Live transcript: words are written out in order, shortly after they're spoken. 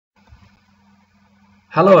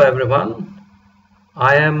Hello everyone,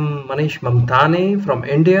 I am Manish Mamtani from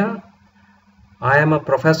India. I am a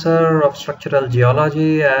professor of structural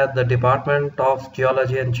geology at the Department of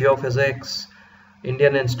Geology and Geophysics,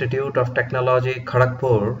 Indian Institute of Technology,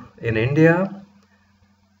 Kharagpur in India.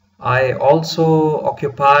 I also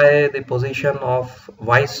occupy the position of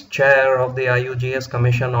Vice Chair of the IUGS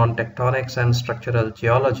Commission on Tectonics and Structural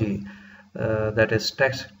Geology, that is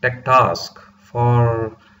TecTask,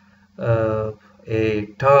 for a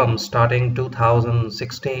term starting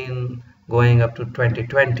 2016 going up to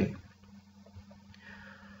 2020.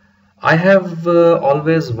 I have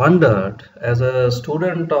always wondered as a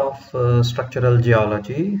student of structural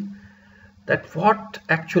geology that what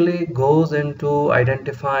actually goes into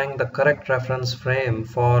identifying the correct reference frame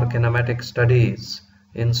for kinematic studies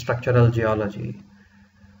in structural geology.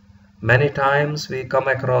 Many times we come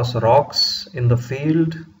across rocks in the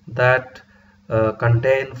field that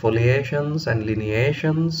contain foliations and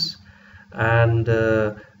lineations, and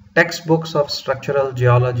textbooks of structural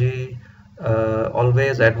geology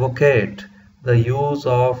always advocate the use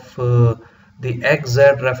of the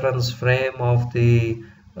XZ reference frame of the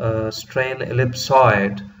strain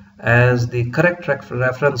ellipsoid as the correct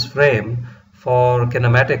reference frame for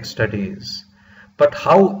kinematic studies. But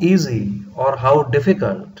how easy or how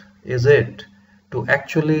difficult is it to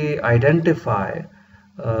actually identify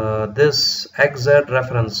this XZ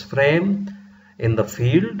reference frame in the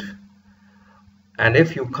field? And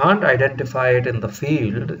if you can't identify it in the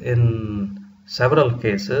field in several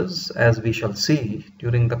cases, as we shall see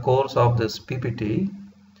during the course of this PPT,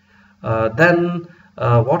 then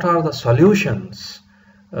what are the solutions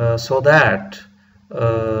so that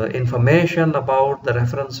information about the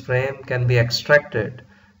reference frame can be extracted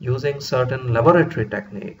using certain laboratory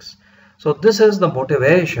techniques? So this is the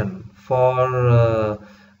motivation for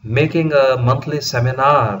making a monthly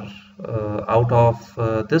seminar out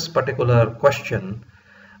of this particular question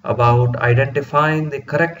about identifying the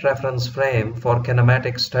correct reference frame for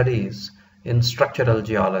kinematic studies in structural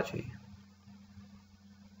geology.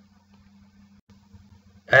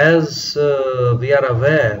 As we are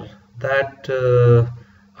aware that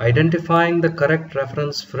identifying the correct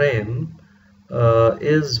reference frame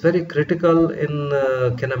is very critical in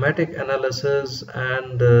kinematic analysis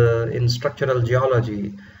and in structural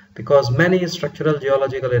geology, because many structural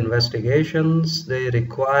geological investigations, they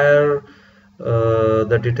require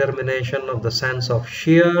the determination of the sense of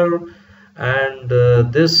shear, and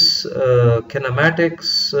this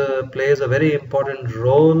kinematics plays a very important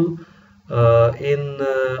role in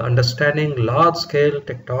understanding large-scale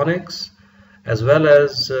tectonics as well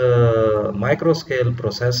as micro-scale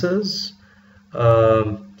processes.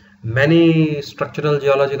 Many structural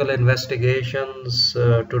geological investigations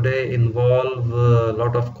today involve a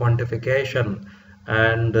lot of quantification,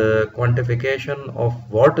 and quantification of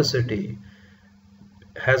vorticity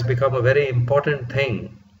has become a very important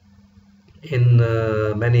thing in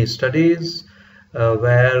many studies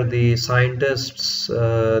where the scientists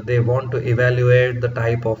they want to evaluate the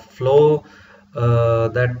type of flow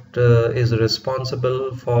that is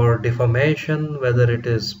responsible for deformation, whether it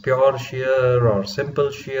is pure shear or simple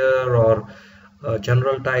shear or a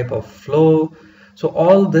general type of flow. So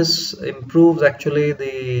all this improves actually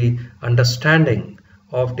the understanding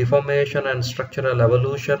of deformation and structural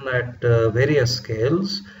evolution at various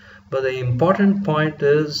scales. But the important point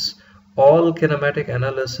is all kinematic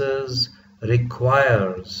analysis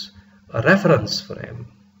requires a reference frame.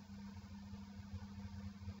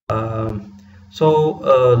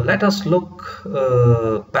 So let us look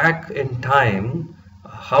back in time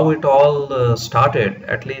how it all started.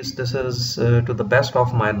 At least this is to the best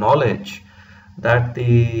of my knowledge, that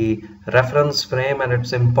the reference frame and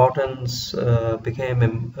its importance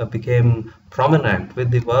became prominent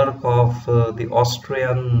with the work of the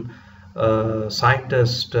Austrian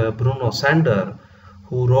scientist Bruno Sander,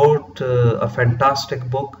 who wrote a fantastic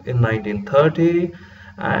book in 1930,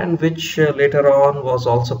 and which later on was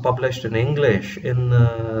also published in English in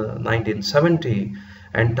 1970,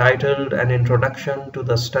 entitled An Introduction to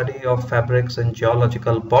the Study of Fabrics in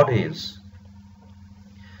Geological Bodies.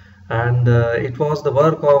 And it was the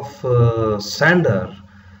work of Sander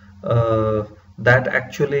that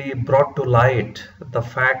actually brought to light the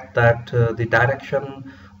fact that the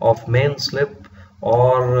direction of main slip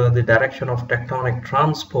or the direction of tectonic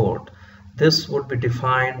transport, this would be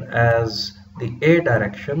defined as the A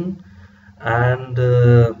direction, and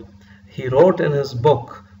he wrote in his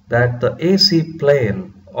book that the AC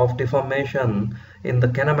plane of deformation in the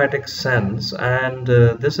kinematic sense, and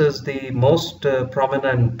this is the most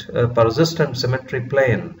prominent persistent symmetry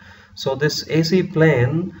plane. So this AC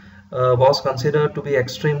plane was considered to be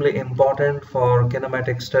extremely important for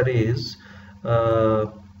kinematic studies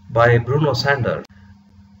by Bruno Sanders.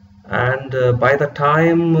 And by the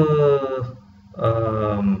time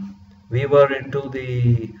we were into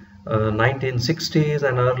the 1960s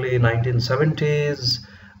and early 1970s,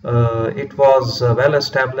 it was well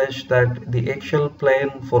established that the axial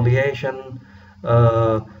plane foliation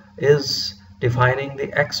is defining the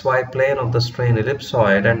XY plane of the strain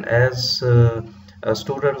ellipsoid. And as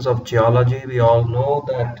students of geology, we all know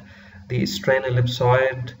that the strain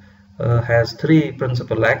ellipsoid has three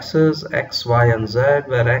principal axes, X, Y, and Z,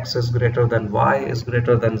 where X is greater than Y is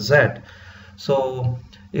greater than Z. So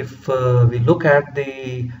if we look at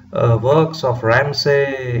the works of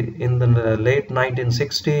Ramsay in the late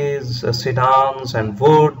 1960s, Sedans and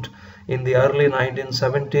Wood in the early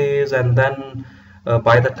 1970s, and then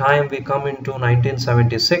by the time we come into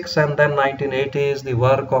 1976 and then 1980s, the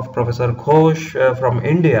work of Professor Ghosh from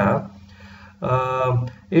India,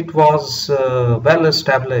 it was well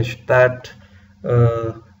established that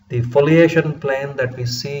the foliation plane that we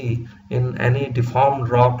see in any deformed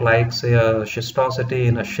rock, like say a schistosity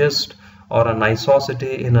in a schist or a gneiss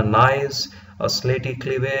in a gneiss, a slaty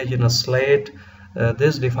cleavage in a slate,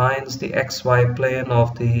 this defines the XY plane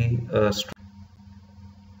of the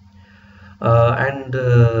and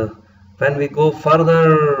when we go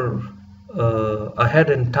further ahead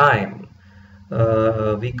in time,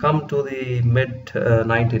 we come to the mid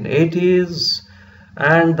 1980s,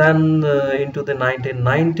 and then into the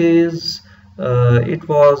 1990s, it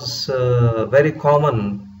was very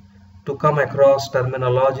common to come across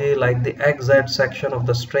terminology like the XZ section of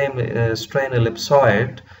the strain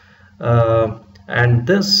ellipsoid, and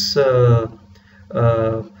this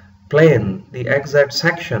plane, the XZ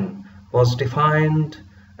section, was defined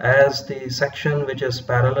as the section which is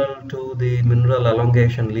parallel to the mineral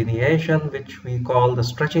elongation lineation, which we call the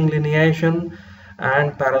stretching lineation,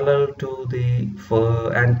 and parallel to the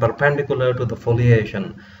and perpendicular to the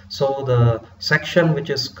foliation. So the section which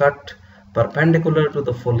is cut perpendicular to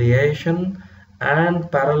the foliation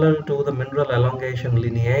and parallel to the mineral elongation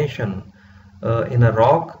lineation in a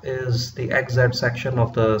rock is the XZ section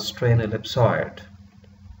of the strain ellipsoid.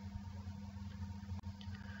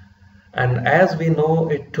 And as we know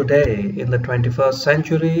it today in the 21st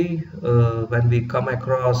century, when we come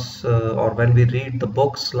across or when we read the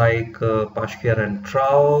books like Pashkier and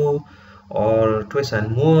Trau or Twiss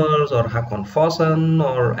and Moores or Hakon Fossen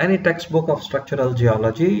or any textbook of structural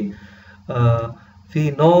geology,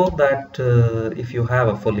 we know that if you have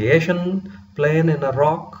a foliation plane in a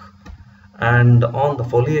rock, and on the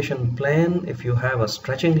foliation plane if you have a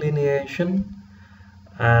stretching lineation,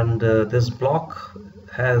 and this block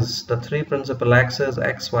has the three principal axes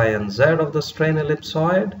X, Y, and Z of the strain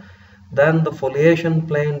ellipsoid, then the foliation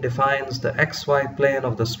plane defines the XY plane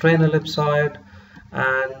of the strain ellipsoid,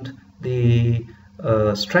 and the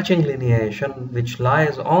stretching lineation which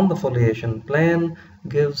lies on the foliation plane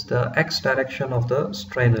gives the X direction of the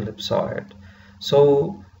strain ellipsoid.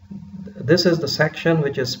 So this is the section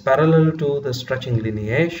which is parallel to the stretching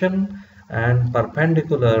lineation and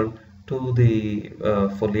perpendicular to the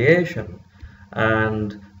foliation,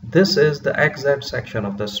 and this is the XZ section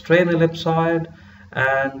of the strain ellipsoid,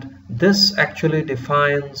 and this actually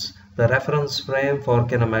defines the reference frame for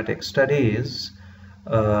kinematic studies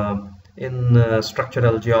in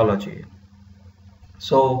structural geology.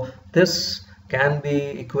 So this can be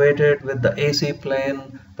equated with the AC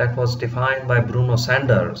plane that was defined by Bruno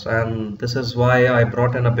Sanders, and this is why I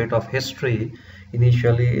brought in a bit of history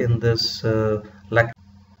initially in this lecture.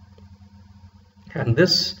 And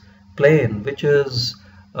this plane, which is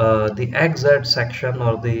the XZ section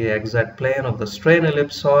or the XZ plane of the strain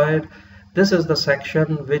ellipsoid, this is the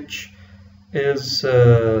section which is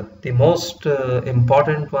the most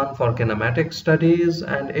important one for kinematic studies,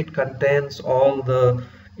 and it contains all the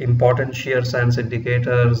important shear sense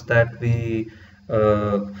indicators that we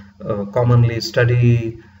commonly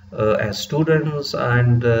study as students,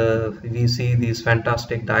 and we see these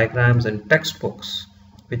fantastic diagrams in textbooks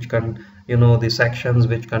which can, the sections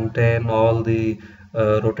which contain all the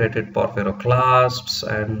rotated porphyroclasts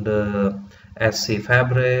and SC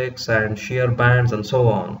fabrics and shear bands and so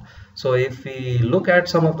on. So if we look at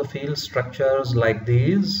some of the field structures like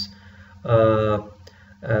these,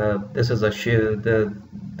 this is a shear.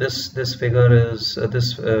 This figure is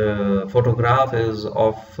this photograph is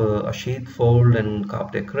of a sheath fold in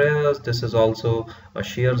Coptic Reyes. This is also a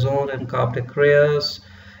shear zone in Coptic Reyes.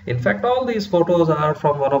 In fact, all these photos are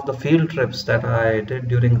from one of the field trips that I did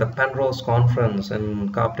during the Penrose conference in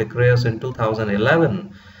Coptic Reyes in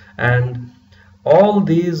 2011, and All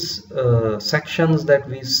these sections that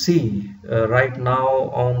we see right now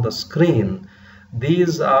on the screen,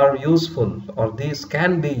 these are useful, or these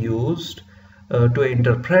can be used to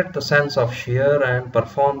interpret the sense of shear and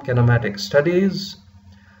perform kinematic studies,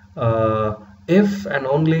 if and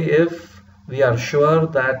only if we are sure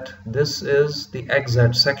that this is the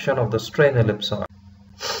exact section of the strain ellipsoid.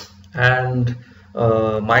 And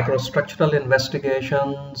microstructural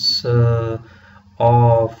investigations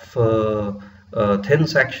of thin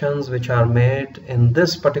sections which are made in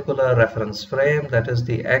this particular reference frame, that is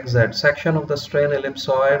the exact section of the strain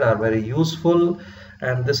ellipsoid, are very useful.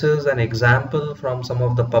 And this is an example from some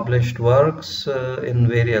of the published works in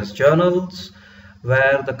various journals,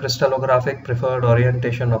 where the crystallographic preferred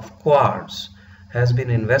orientation of quartz has been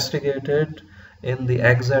investigated in the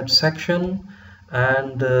exact section,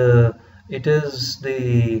 and it is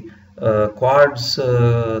the quartz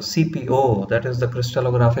CPO, that is the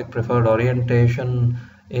crystallographic preferred orientation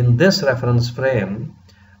in this reference frame,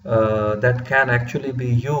 that can actually be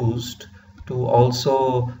used to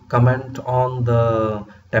also comment on the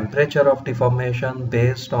temperature of deformation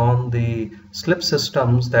based on the slip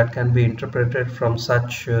systems that can be interpreted from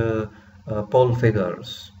such pole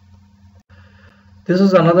figures. This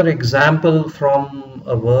is another example from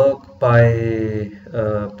a work by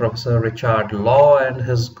Professor Richard Law and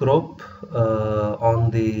his group on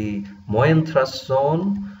the Moyen thrust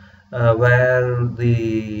zone, where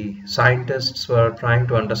the scientists were trying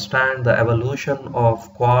to understand the evolution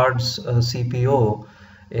of quartz CPO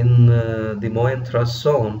in the Moyen thrust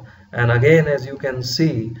zone. And again, as you can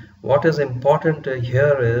see, what is important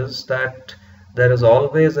here is that there is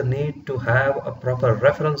always a need to have a proper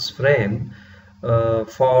reference frame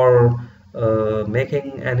for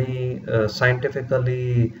making any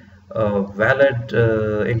scientifically valid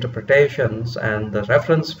interpretations, and the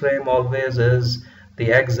reference frame always is the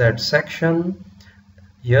XZ section.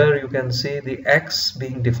 Here you can see the X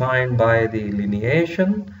being defined by the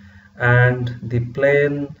lineation, and the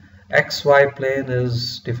plane XY plane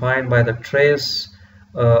is defined by the trace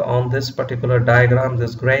on this particular diagram,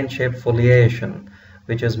 this grain shaped foliation,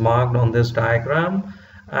 which is marked on this diagram.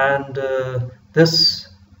 And this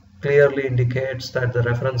clearly indicates that the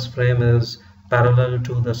reference frame is parallel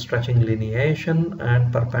to the stretching lineation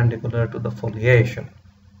and perpendicular to the foliation.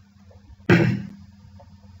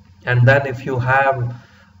 And then if you have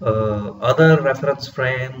other reference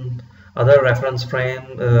frames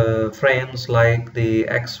like the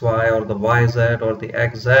XY or the YZ or the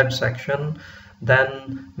XZ section,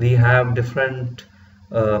 then we have different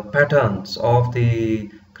patterns of the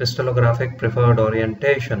crystallographic preferred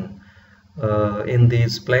orientation in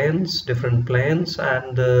these planes, different planes,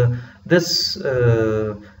 and this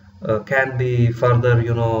can be further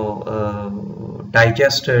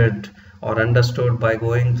digested or understood by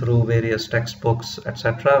going through various textbooks,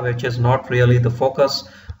 etc., which is not really the focus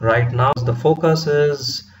right now. The focus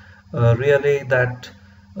is really that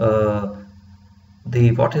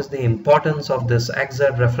what is the importance of this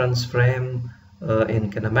XZ reference frame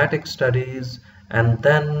in kinematic studies, and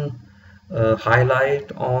then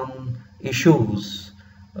highlight on issues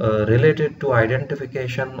related to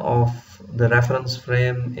identification of the reference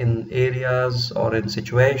frame in areas or in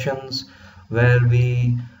situations where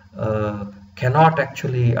we cannot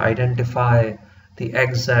actually identify the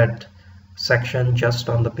XZ section just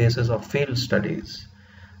on the basis of field studies.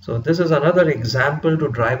 So this is another example to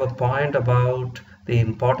drive a point about the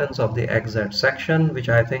importance of the XZ section, which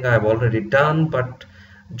I think I've already done, but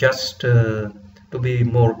just to be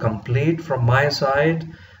more complete from my side.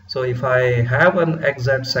 So if I have an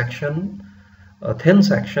XZ section, a thin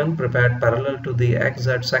section prepared parallel to the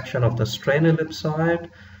XZ section of the strain ellipsoid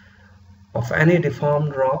of any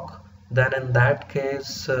deformed rock, then in that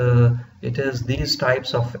case it is these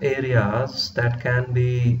types of areas that can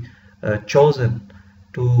be chosen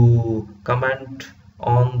to comment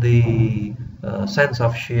on the sense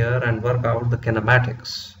of shear and work out the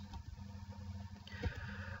kinematics.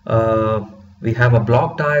 We have a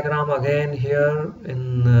block diagram again here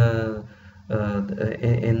in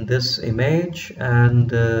this image,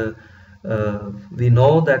 and we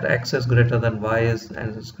know that X is greater than Y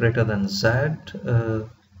and is greater than Z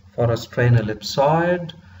for a strain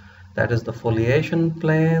ellipsoid. That is the foliation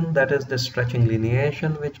plane, that is the stretching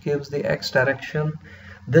lineation which gives the X direction.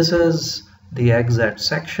 This is the XZ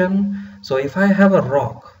section. So if I have a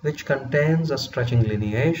rock which contains a stretching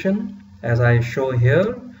lineation, as I show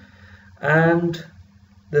here, and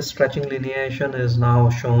this stretching lineation is now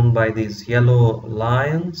shown by these yellow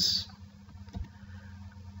lines.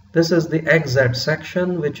 This is the XZ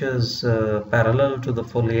section, which is parallel to the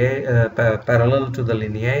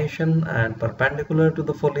lineation and perpendicular to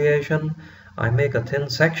the foliation. I make a thin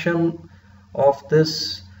section of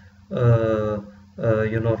this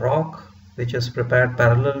rock, which is prepared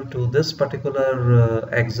parallel to this particular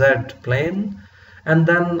XZ plane, and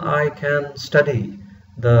then I can study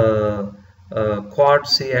the quad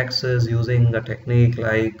C axis using a technique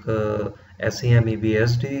like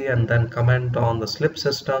SEM-EBSD, and then comment on the slip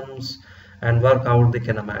systems and work out the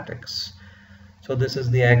kinematics. So this is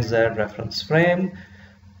the XZ reference frame.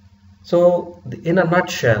 So in a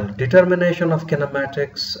nutshell, determination of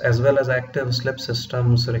kinematics as well as active slip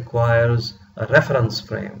systems requires a reference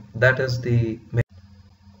frame. That is the main.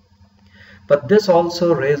 But this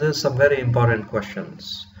also raises some very important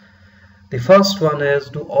questions. The first one is,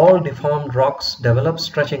 do all deformed rocks develop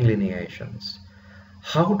stretching lineations?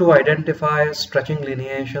 How to identify stretching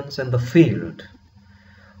lineations in the field?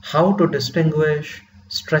 How to distinguish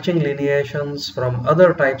stretching lineations from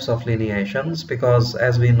other types of lineations, because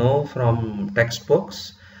as we know from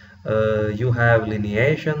textbooks, you have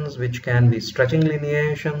lineations which can be stretching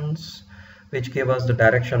lineations which give us the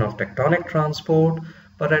direction of tectonic transport,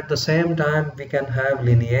 but at the same time we can have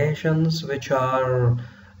lineations which are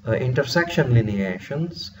intersection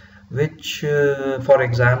lineations, which for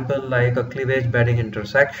example like a cleavage bedding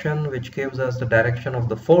intersection, which gives us the direction of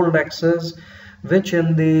the fold axis, which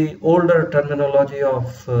in the older terminology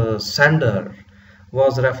of Sander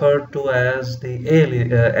was referred to as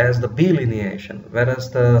the B lineation, whereas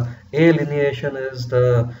the A lineation is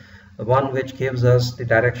the one which gives us the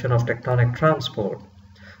direction of tectonic transport.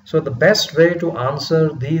 So the best way to answer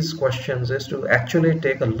these questions is to actually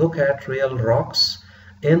take a look at real rocks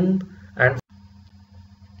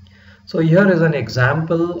so here is an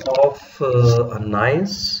example of a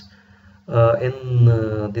gneiss in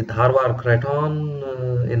the Dharwar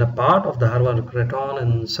Craton, in a part of the Dharwar Craton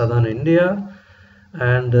in southern India,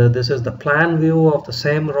 and this is the plan view of the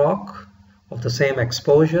same rock, of the same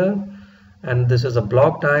exposure, and this is a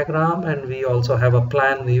block diagram, and we also have a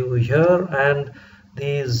plan view here, and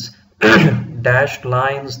these dashed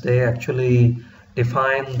lines, they actually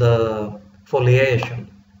define the foliation.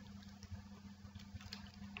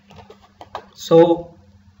 So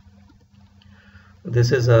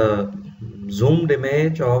this is a zoomed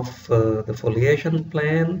image of the foliation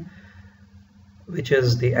plane, which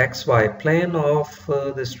is the XY plane of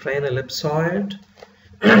the strain ellipsoid,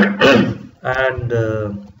 and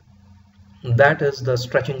that is the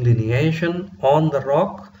stretching lineation on the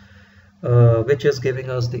rock, which is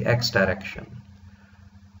giving us the X direction.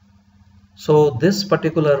 So this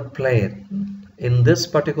particular plane, in this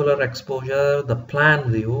particular exposure, the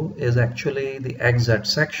plan view is actually the XZ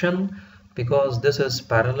section, because this is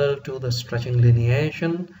parallel to the stretching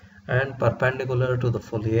lineation and perpendicular to the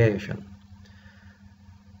foliation.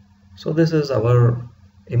 So this is our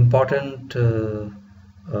important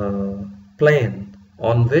plane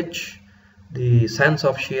on which the sense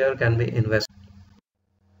of shear can be investigated.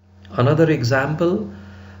 Another example,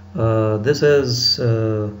 this is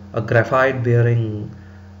a graphite bearing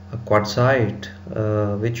a quartzite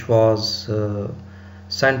which was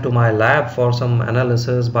sent to my lab for some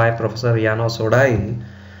analysis by Professor Janos Odai,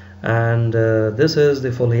 and this is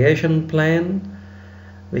the foliation plane,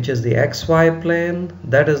 which is the XY plane,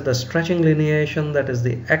 that is the stretching lineation, that is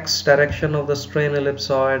the X direction of the strain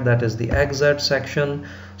ellipsoid, that is the XZ section.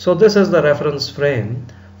 So this is the reference frame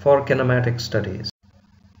for kinematic studies.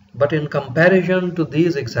 But in comparison to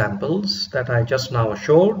these examples that I just now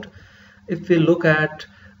showed, if we look at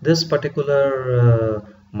this particular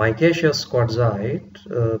micaceous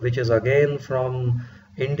quartzite, which is again from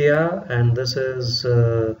India, and this is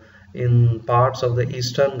in parts of the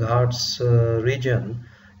Eastern Ghats region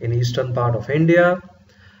in eastern part of India,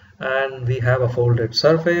 and we have a folded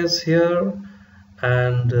surface here,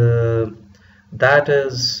 and that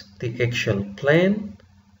is the axial plane.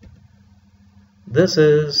 This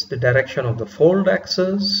is the direction of the fold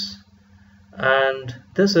axis, and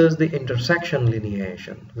this is the intersection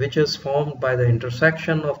lineation, which is formed by the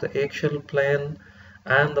intersection of the axial plane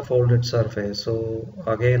and the folded surface. So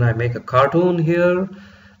again I make a cartoon here,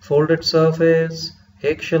 folded surface,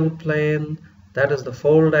 axial plane, that is the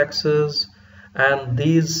fold axis, and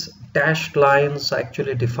these dashed lines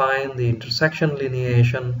actually define the intersection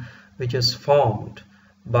lineation, which is formed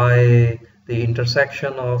by the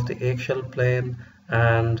intersection of the axial plane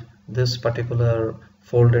and this particular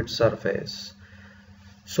folded surface.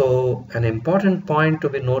 So an important point to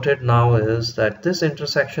be noted now is that this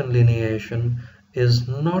intersection lineation is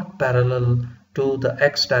not parallel to the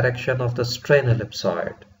X direction of the strain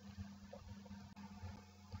ellipsoid.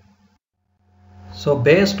 So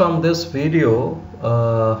based on this video,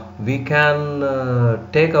 we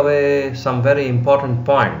can take away some very important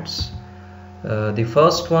points. The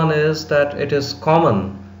first one is that it is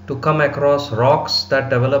common to come across rocks that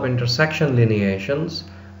develop intersection lineations,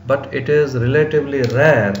 but it is relatively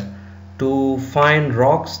rare to find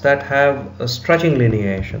rocks that have stretching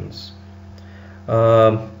lineations.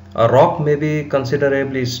 A rock may be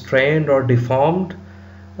considerably strained or deformed,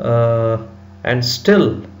 and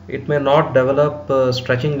still it may not develop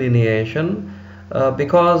stretching lineation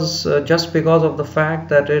just because of the fact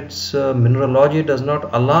that its mineralogy does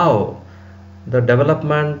not allow the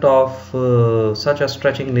development of such a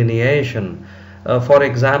stretching lineation. For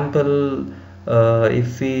example,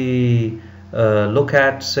 if we look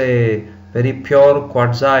at, say, very pure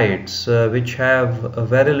quartzites which have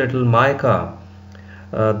very little mica,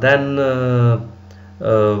 then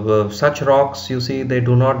such rocks, you see, they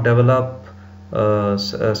do not develop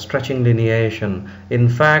stretching lineation. In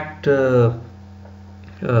fact,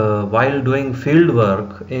 while doing field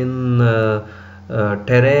work in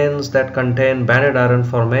terrains that contain banded iron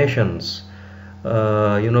formations,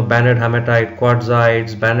 banded hematite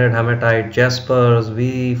quartzites, banded hematite jaspers,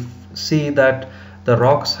 we see that the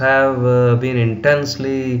rocks have been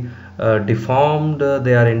intensely deformed,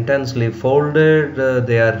 they are intensely folded,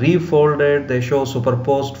 they are refolded, they show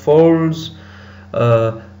superposed folds,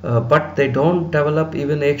 but they don't develop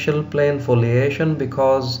even axial plane foliation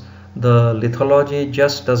because the lithology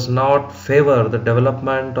just does not favor the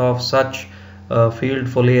development of such field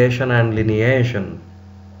foliation and lineation.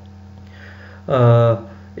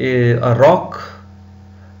 A rock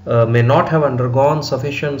may not have undergone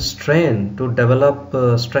sufficient strain to develop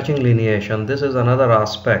stretching lineation. This is another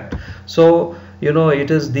aspect. So, it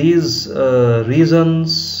is these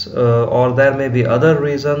reasons, or there may be other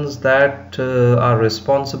reasons that are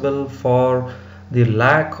responsible for the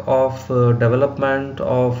lack of development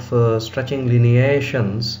of stretching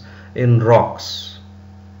lineations in rocks.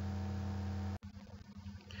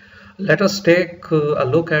 Let us take a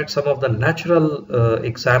look at some of the natural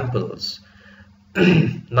examples.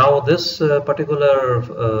 Now this particular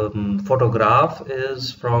photograph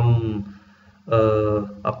is from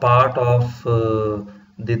a part of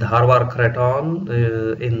the Dharwar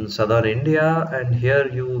Craton in southern India, and here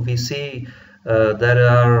we see there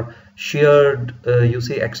are sheared,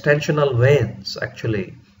 extensional veins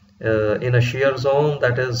actually in a shear zone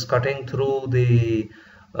that is cutting through the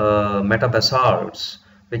metabasalts,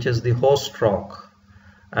 which is the host rock,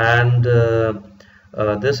 and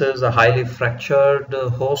this is a highly fractured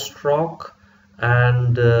host rock,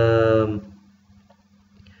 and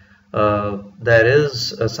there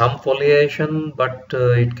is some foliation, but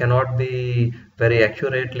it cannot be very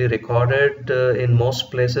accurately recorded in most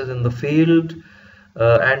places in the field,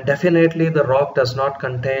 and definitely the rock does not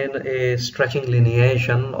contain a stretching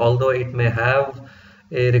lineation, although it may have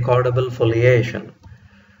a recordable foliation.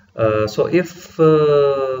 So if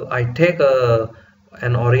I take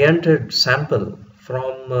an oriented sample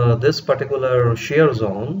from this particular shear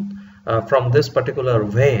zone, from this particular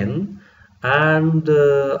vein, and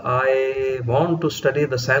I want to study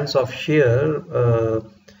the sense of shear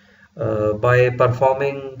by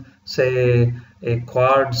performing, say, a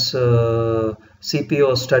quartz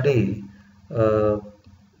CPO study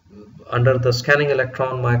under the scanning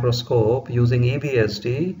electron microscope using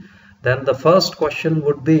EBSD, then the first question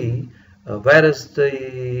would be where is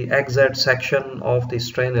the XZ section of the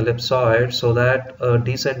strain ellipsoid, so that a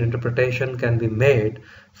decent interpretation can be made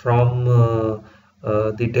from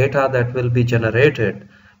the data that will be generated,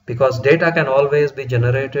 because data can always be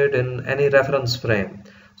generated in any reference frame.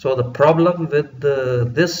 So the problem with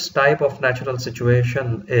this type of natural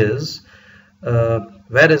situation is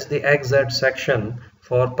where is the XZ section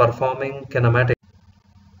for performing kinematic.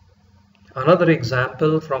 Another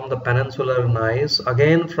example from the peninsular gneiss,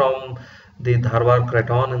 again from the Dharwar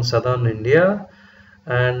Craton in southern India,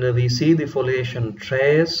 and we see the foliation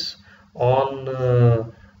trace on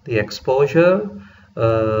the exposure,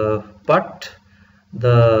 but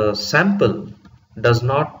the sample does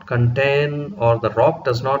not contain, or the rock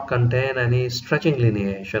does not contain, any stretching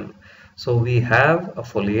lineation. So we have a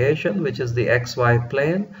foliation which is the XY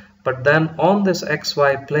plane, but then on this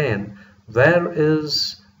XY plane, where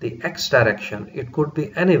is the X direction? It could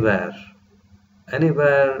be anywhere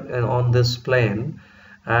on this plane,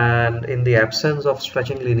 and in the absence of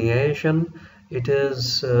stretching lineation, it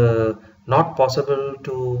is not possible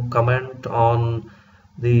to comment on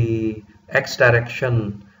the X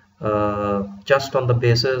direction just on the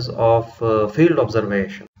basis of field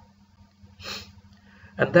observation.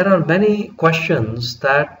 And there are many questions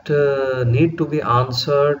that need to be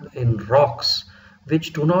answered in rocks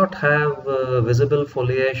which do not have visible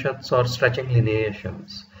foliations or stretching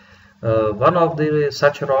lineations. One of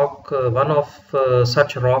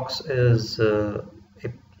such rocks is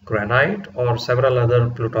granite or several other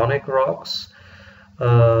plutonic rocks,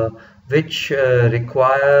 uh, which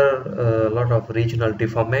require a lot of regional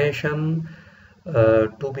deformation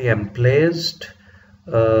to be emplaced.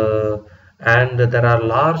 Uh, and there are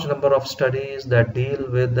large number of studies that deal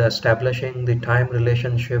with establishing the time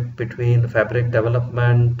relationship between fabric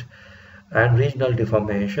development and regional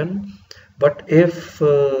deformation. But if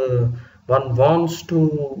one wants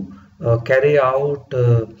to carry out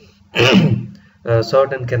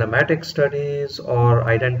certain kinematic studies or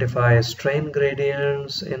identify strain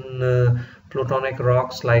gradients in plutonic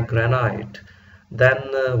rocks like granite, then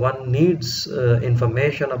one needs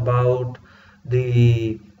information about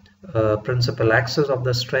the principal axis of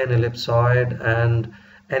the strain ellipsoid, and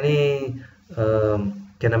any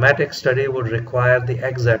kinematic study would require the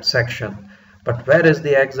XZ section. But where is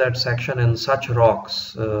the XZ section in such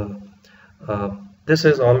rocks? This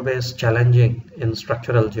is always challenging in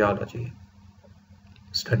structural geology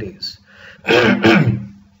studies.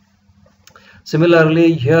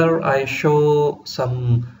 Similarly, here I show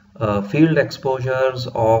some field exposures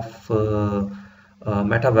of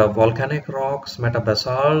metavolcanic rocks,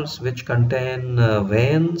 metabasalts, which contain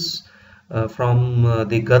veins from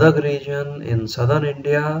the Gadag region in southern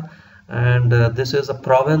India, and this is a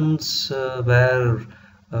province where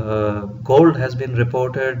gold has been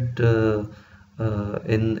reported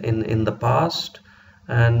in the past.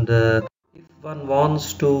 And if one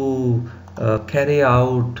wants to carry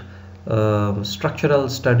out structural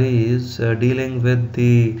studies dealing with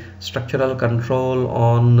the structural control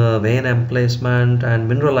on vein emplacement and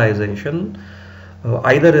mineralization,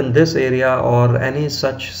 either in this area or any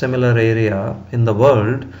such similar area in the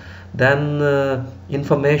world, then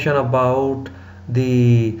information about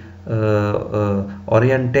the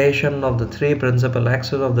orientation of the three principal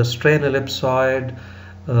axes of the strain ellipsoid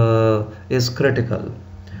is critical.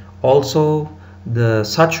 Also,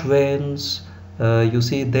 such veins, you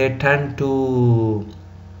see, they tend to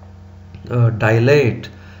dilate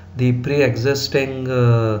the pre-existing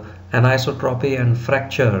anisotropy and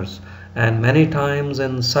fractures, and many times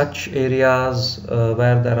in such areas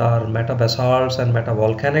where there are metabasalts and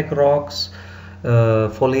metavolcanic rocks,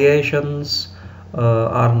 foliations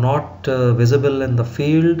are not visible in the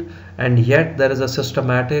field, and yet there is a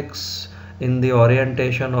systematics in the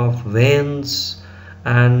orientation of veins,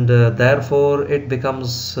 and therefore it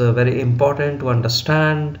becomes very important to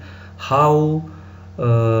understand how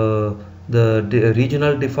the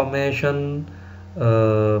regional deformation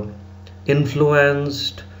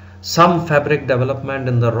influenced some fabric development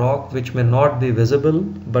in the rock which may not be visible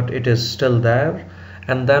but it is still there,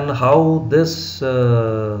 and then how this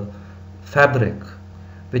fabric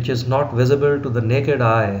which is not visible to the naked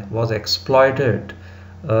eye was exploited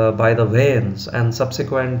by the veins, and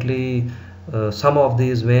subsequently some of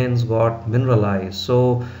these veins got mineralized.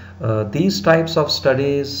 So these types of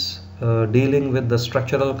studies dealing with the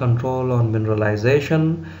structural control on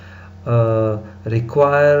mineralization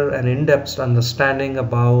require an in-depth understanding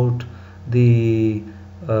about the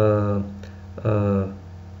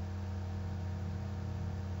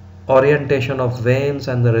orientation of veins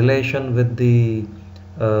and the relation with the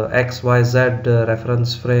XYZ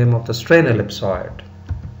reference frame of the strain ellipsoid.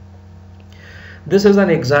 This is an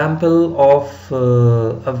example of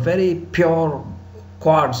a very pure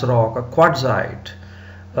quartz rock, a quartzite,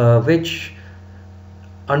 which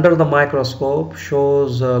under the microscope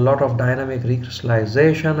shows a lot of dynamic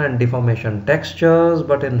recrystallization and deformation textures,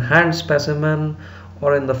 but in hand specimen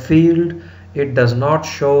or in the field it does not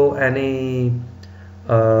show any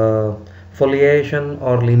foliation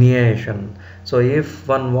or lineation. So if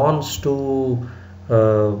one wants to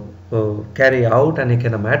carry out any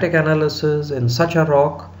kinematic analysis in such a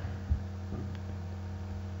rock,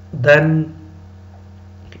 then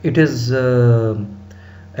it is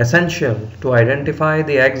essential to identify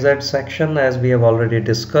the XZ section, as we have already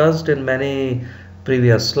discussed in many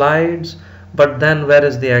previous slides. But then where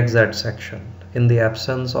is the XZ section in the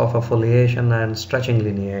absence of a foliation and stretching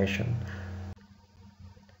lineation?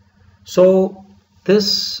 So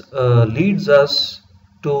this leads us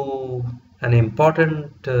to an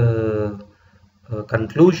important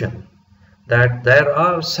conclusion, that there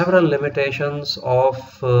are several limitations of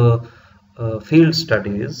field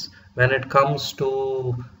studies when it comes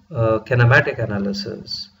to kinematic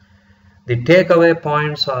analysis. The takeaway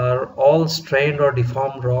points are: all strained or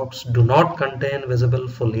deformed rocks do not contain visible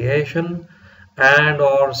foliation and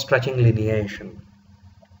or stretching lineation.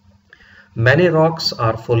 Many rocks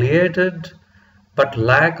are foliated but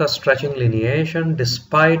lack a stretching lineation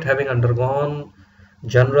despite having undergone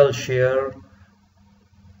general shear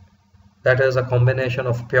that is a combination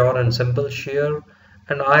of pure and simple shear.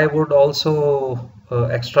 And I would also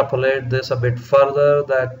extrapolate this a bit further,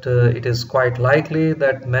 that it is quite likely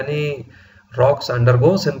that many rocks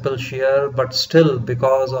undergo simple shear, but still,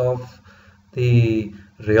 because of the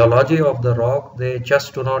rheology of the rock, they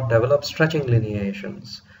just do not develop stretching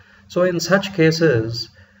lineations. So in such cases,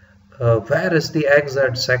 where is the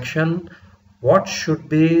XZ section? What should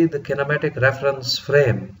be the kinematic reference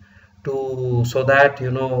frame so that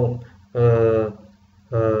uh,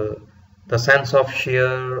 uh, the sense of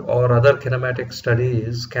shear or other kinematic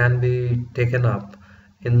studies can be taken up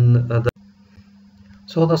in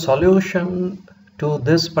So the solution to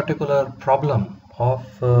this particular problem of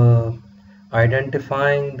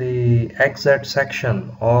identifying the XZ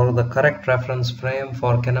section or the correct reference frame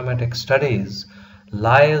for kinematic studies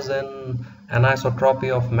lies in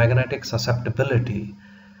anisotropy of magnetic susceptibility.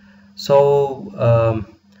 So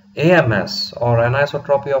AMS, or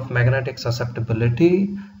anisotropy of magnetic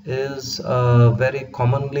susceptibility, is a very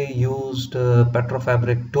commonly used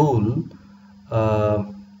petrofabric tool,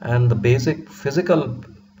 and the basic physical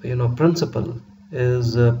principle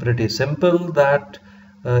is pretty simple, that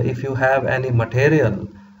if you have any material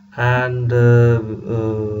and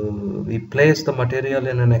we place the material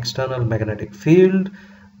in an external magnetic field,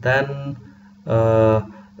 then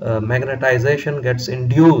magnetization gets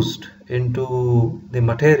induced into the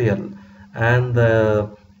material, and the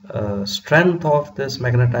strength of this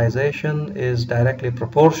magnetization is directly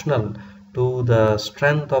proportional to the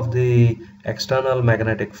strength of the external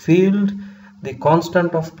magnetic field. The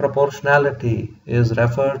constant of proportionality is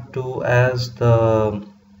referred to as the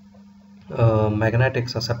magnetic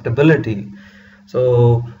susceptibility.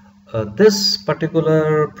 So this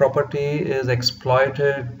particular property is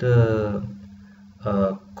exploited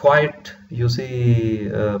quite,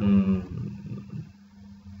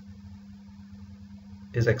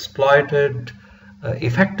 is exploited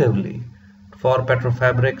effectively for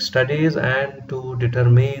petrofabric studies and to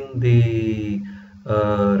determine the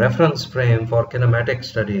reference frame for kinematic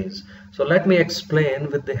studies. So let me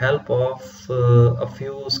explain with the help of a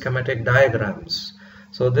few schematic diagrams.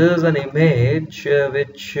 So this is an image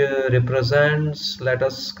which represents, let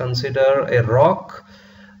us consider, a rock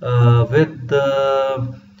with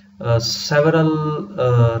several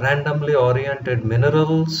randomly oriented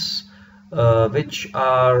minerals which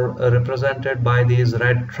are represented by these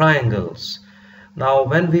red triangles. Now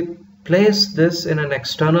when we place this in an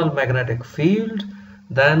external magnetic field,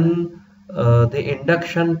 then the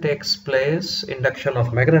induction of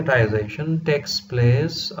magnetization takes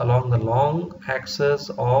place along the long axis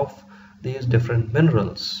of these different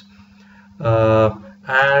minerals,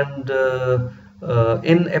 and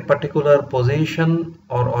in a particular position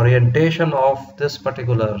or orientation of this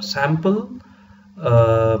particular sample,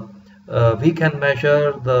 we can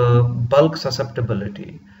measure the bulk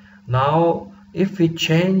susceptibility. Now if we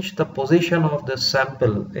change the position of this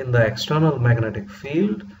sample in the external magnetic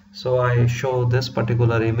field, so I show this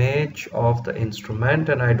particular image of the instrument,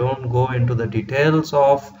 and I don't go into the details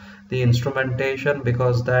of the instrumentation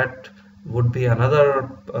because that would be another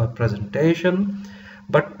presentation,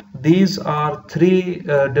 but these are three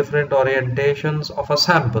different orientations of a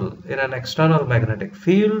sample in an external magnetic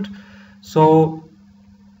field. So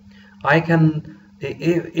I can,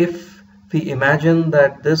 if we imagine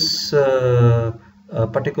that this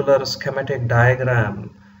particular schematic diagram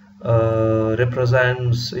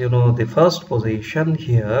represents the first position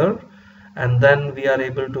here, and then we are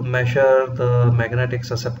able to measure the magnetic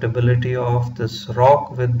susceptibility of this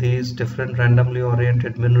rock with these different randomly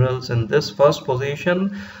oriented minerals in this first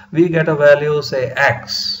position, we get a value, say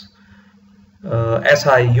X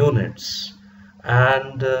SI units.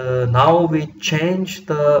 And now we change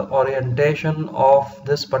the orientation of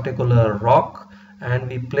this particular rock and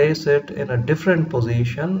we place it in a different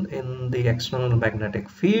position in the external magnetic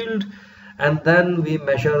field, and then we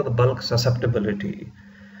measure the bulk susceptibility.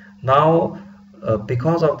 Now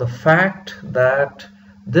because of the fact that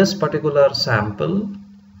this particular sample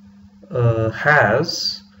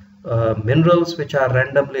has minerals which are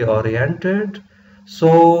randomly oriented,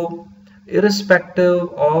 so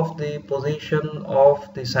irrespective of the position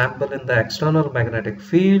of the sample in the external magnetic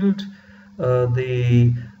field,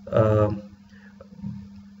 the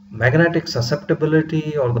magnetic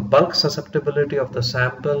susceptibility or the bulk susceptibility of the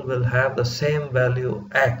sample will have the same value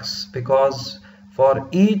X, because for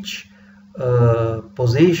each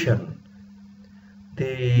position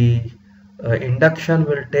the induction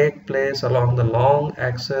will take place along the long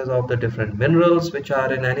axis of the different minerals, which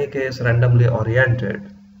are in any case randomly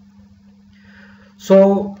oriented.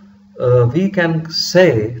 So we can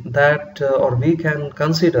say that or we can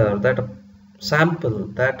consider that sample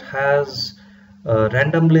that has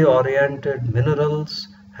randomly oriented minerals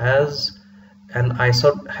has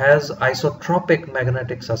isotropic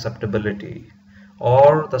magnetic susceptibility,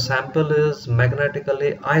 or the sample is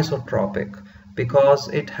magnetically isotropic because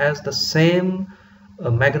it has the same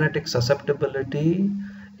magnetic susceptibility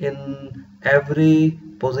in every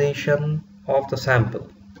position of the sample.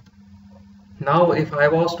 Now if I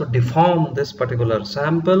was to deform this particular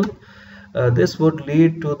sample, this would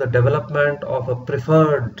lead to the development of a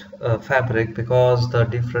preferred fabric, because the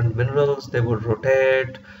different minerals, they would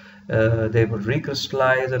rotate, they would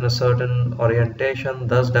recrystallize in a certain orientation,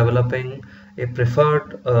 thus developing a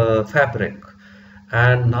preferred fabric.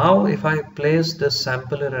 And now if I place this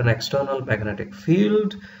sample in an external magnetic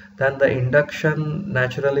field, then the induction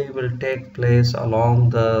naturally will take place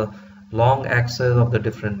along the long axis of the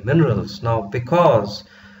different minerals. Now because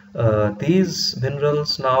these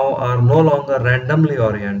minerals now are no longer randomly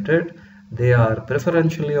oriented, they are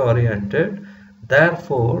preferentially oriented,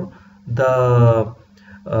 therefore the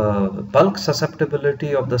bulk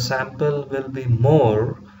susceptibility of the sample will be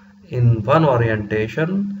more in one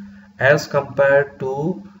orientation as compared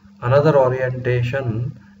to another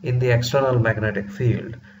orientation in the external magnetic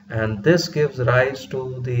field, and this gives rise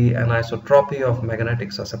to the anisotropy of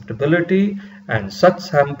magnetic susceptibility, and such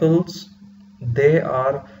samples, they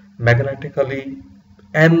are magnetically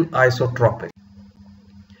anisotropic.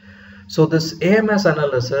 So this AMS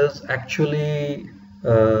analysis actually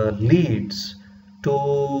leads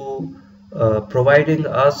to providing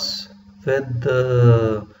us with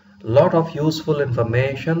a lot of useful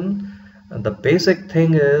information. And the basic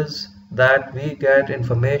thing is that we get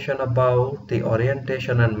information about the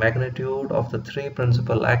orientation and magnitude of the three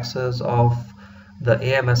principal axes of the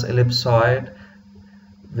AMS ellipsoid,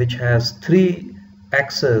 which has three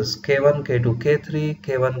axes K1, K2, K3,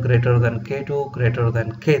 K1 greater than K2 greater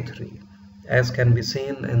than K3, as can be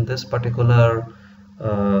seen in this particular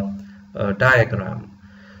diagram.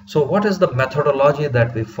 So what is the methodology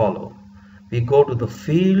that we follow? We go to the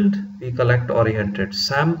field, we collect oriented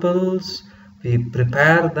samples, we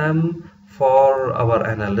prepare them for our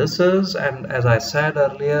analysis, and as I said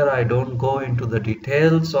earlier, I don't go into the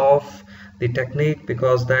details of the technique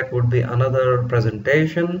because that would be another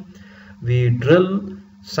presentation. We drill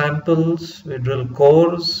samples, we drill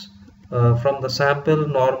cores from the sample,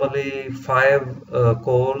 normally 5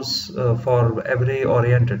 cores for every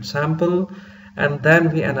oriented sample, and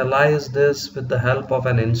then we analyze this with the help of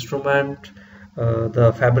an instrument.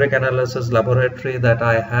 The fabric analysis laboratory that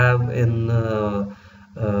I have in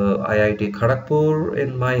IIT Kharagpur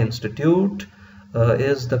in my institute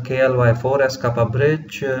is the KLY4S Kappa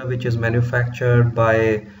bridge, which is manufactured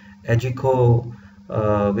by Egico,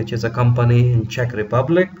 which is a company in Czech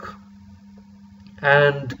Republic.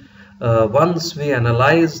 And once we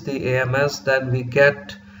analyze the AMS, then we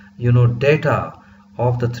get data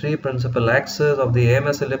of the three principal axes of the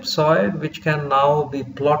AMS ellipsoid, which can now be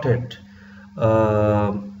plotted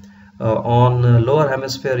on lower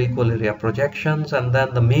hemisphere equal area projections, and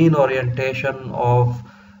then the mean orientation of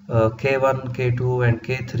K1, K2 and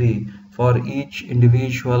K3 for each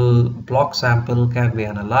individual block sample can be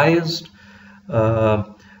analyzed.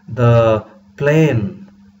 The plane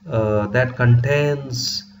that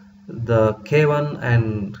contains the K1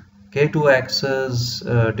 and K2 axis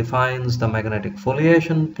defines the magnetic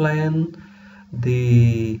foliation plane.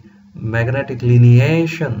 The magnetic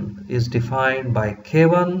lineation is defined by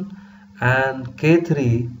K1, and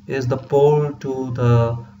K3 is the pole to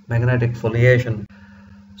the magnetic foliation.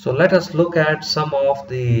 So let us look at some of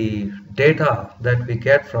the data that we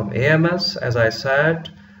get from AMS. As I said,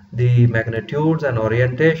 the magnitudes and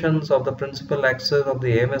orientations of the principal axis of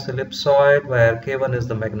the AMS ellipsoid, where K1 is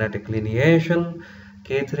the magnetic lineation,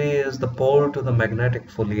 K3 is the pole to the magnetic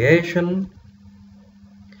foliation.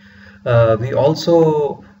 We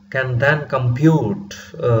also can then compute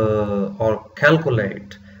or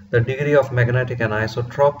calculate the degree of magnetic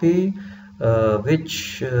anisotropy,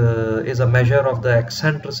 which is a measure of the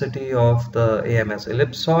eccentricity of the AMS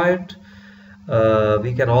ellipsoid.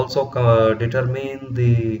 We can also determine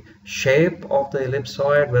the shape of the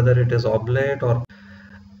ellipsoid, whether it is oblate or,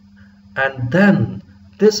 and then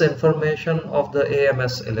this information of the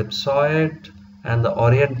AMS ellipsoid and the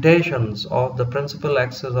orientations of the principal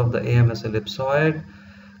axis of the AMS ellipsoid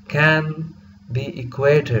can be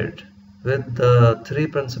equated with the three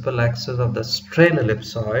principal axes of the strain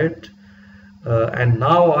ellipsoid. And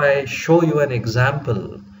now I show you an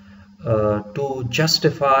example to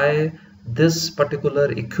justify this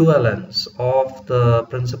particular equivalence of the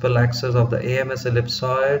principal axis of the AMS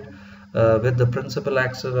ellipsoid with the principal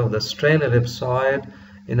axis of the strain ellipsoid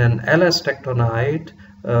in an LS tectonite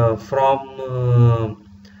from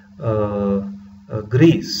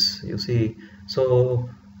Greece, you see. So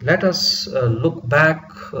let us look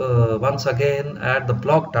back once again at the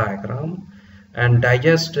block diagram and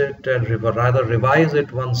digest it and rather revise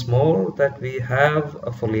it once more, that we have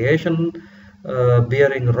a foliation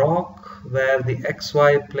bearing rock where the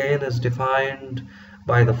XY plane is defined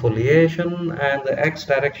by the foliation and the X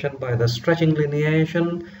direction by the stretching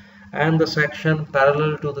lineation, and the section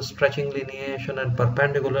parallel to the stretching lineation and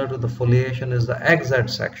perpendicular to the foliation is the XZ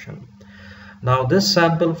section. Now this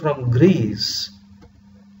sample from Greece,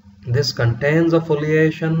 this contains a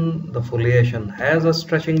foliation, the foliation has a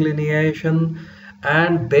stretching lineation,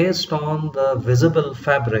 and based on the visible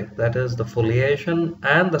fabric, that is the foliation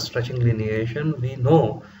and the stretching lineation, we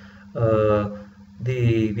know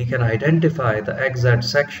we can identify the XZ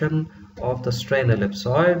section of the strain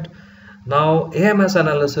ellipsoid. Now AMS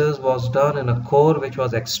analysis was done in a core which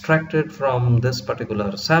was extracted from this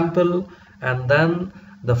particular sample, and then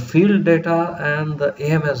the field data and the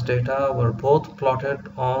AMS data were both plotted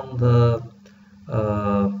on the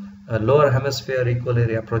lower hemisphere equal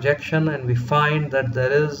area projection, and we find that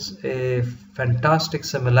there is a fantastic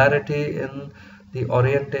similarity in the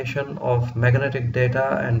orientation of magnetic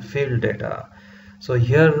data and field data. So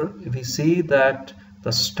here we see that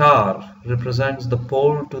the star represents the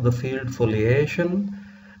pole to the field foliation,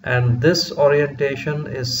 and this orientation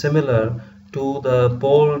is similar to the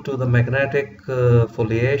pole to the magnetic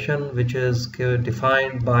foliation, which is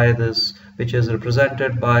defined by this, which is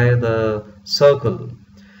represented by the circle.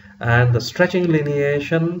 And the stretching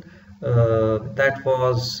lineation that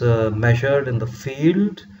was measured in the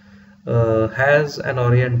field has an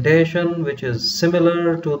orientation which is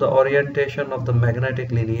similar to the orientation of the magnetic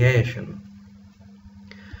lineation.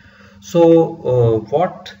 So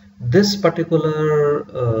what this particular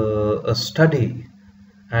study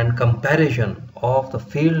and comparison of the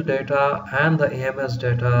field data and the AMS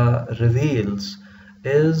data reveals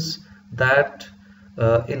is that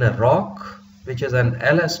in a rock which is an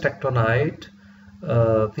LS tectonite,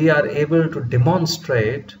 we are able to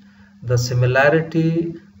demonstrate the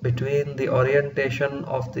similarity between the orientation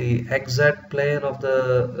of the XZ plane of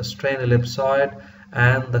the strain ellipsoid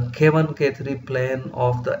and the K1 K3 plane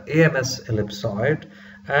of the AMS ellipsoid.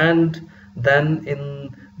 And then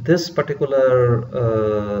in this particular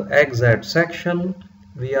XZ section,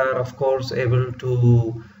 we are of course able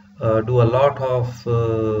to do a lot of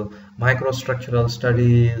microstructural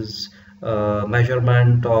studies,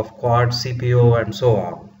 measurement of quartz CPO and so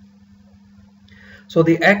on. So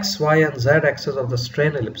the X, Y and Z axis of the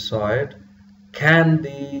strain ellipsoid can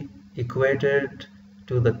be equated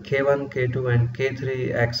to the K1, K2 and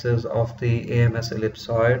K3 axis of the AMS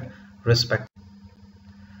ellipsoid respectively.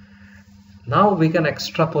 Now we can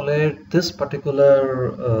extrapolate this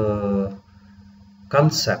particular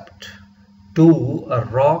concept to a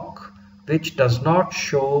rock which does not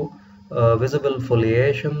show visible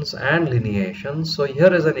foliations and lineations. So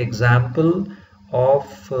here is an example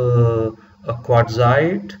of a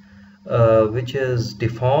quartzite which is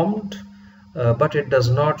deformed, but it does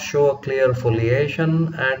not show a clear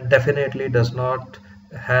foliation and definitely does not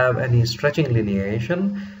have any stretching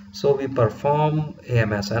lineation. So we perform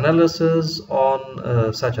AMS analysis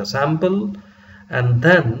on such a sample, and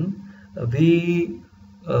then we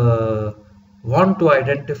want to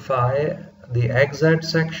identify the XZ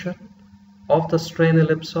section of the strain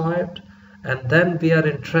ellipsoid, and then we are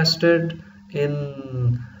interested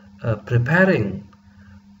in preparing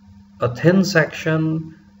a thin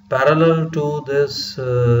section parallel to this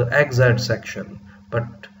XZ section.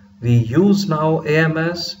 But we use now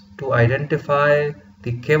AMS to identify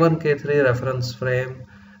the K1 K3 reference frame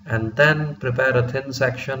and then prepare a thin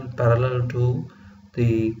section parallel to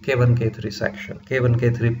the K1 K3 section, K1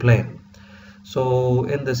 K3 plane. So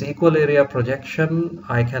in this equal area projection,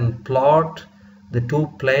 I can plot the two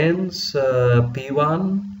planes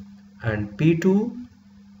P1 and P2,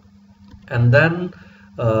 and then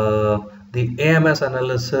the AMS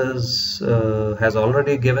analysis has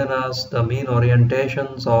already given us the mean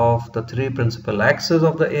orientations of the three principal axes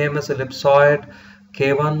of the AMS ellipsoid,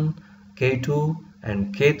 K1, K2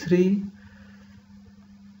 and K3.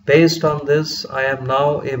 Based on this, I am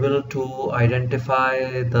now able to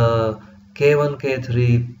identify the K1,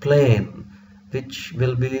 K3 plane, which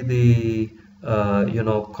will be the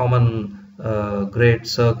common great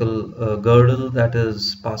circle girdle that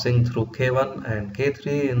is passing through K1 and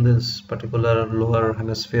K3 in this particular lower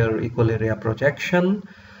hemisphere equal area projection.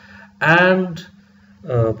 And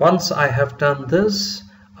once I have done this,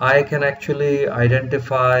 I can actually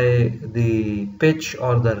identify the pitch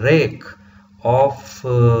or the rake of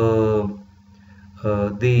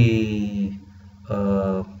the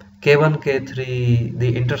K1, K3,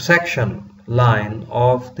 the intersection line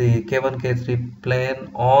of the K1, K3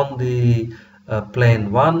 plane on the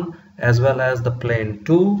plane 1 as well as the plane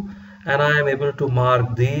 2, and I am able to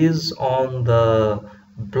mark these on the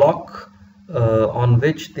block on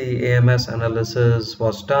which the AMS analysis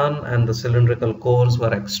was done and the cylindrical cores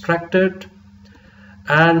were extracted.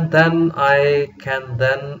 And then I can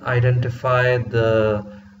then identify the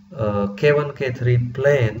K1, K3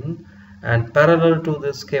 plane, and parallel to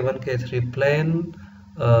this K1, K3 plane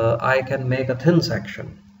I can make a thin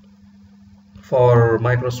section for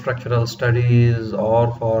microstructural studies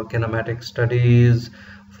or for kinematic studies,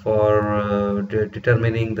 for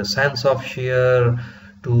determining the sense of shear,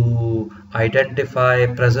 to identify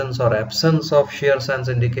presence or absence of shear sense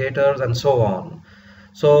indicators, and so on.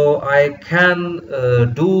 So I can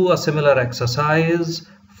do a similar exercise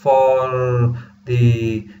for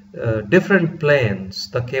the different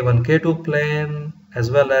planes, the K1, K2 plane as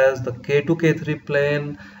well as the K2, K3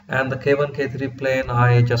 plane, and the K1, K3 plane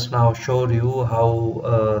I just now showed you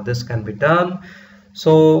how this can be done.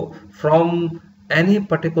 So from any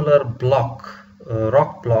particular block,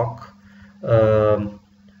 rock block,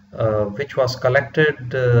 which was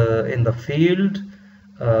collected in the field,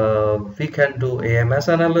 we can do AMS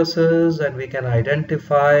analysis and we can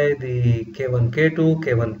identify the K1, K2,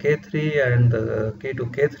 K1, K3 and the K2,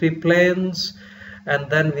 K3 planes, and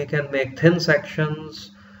then we can make thin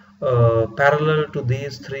sections parallel to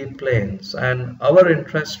these three planes. And our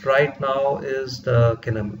interest right now is the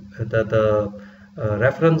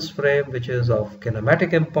reference frame, which is of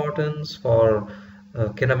kinematic importance for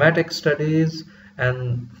kinematic studies,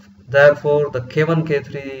 and therefore the K1,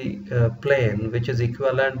 K3 plane, which is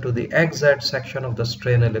equivalent to the XZ section of the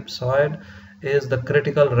strain ellipsoid, is the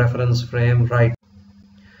critical reference frame right.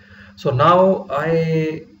 So now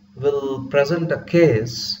I will present a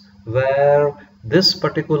case where this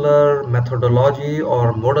particular methodology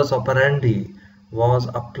or modus operandi was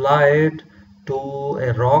applied to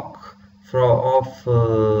a rock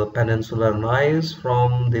of peninsular gneiss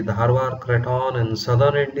from the Dharwar Craton in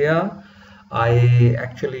southern India. I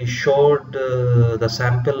actually showed the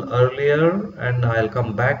sample earlier and I'll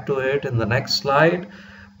come back to it in the next slide.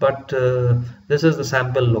 But this is the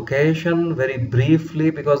sample location very briefly,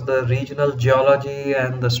 because the regional geology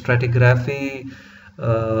and the stratigraphy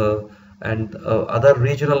and other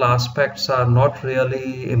regional aspects are not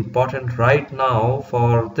really important right now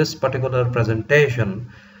for this particular presentation.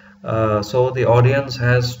 So the audience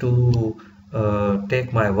has to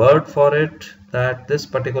take my word for it that this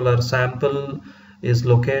particular sample is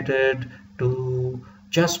located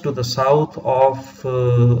just to the south of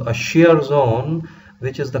a shear zone,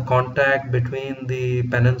 which is the contact between the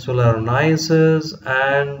peninsular gneisses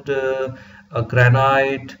and a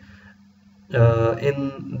granite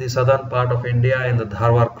in the southern part of India in the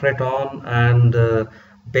Dharwar Craton. And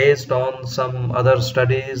based on some other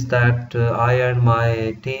studies that I and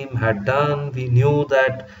my team had done, we knew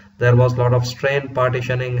that there was a lot of strain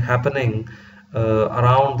partitioning happening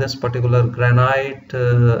around this particular granite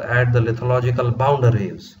at the lithological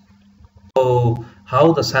boundaries. So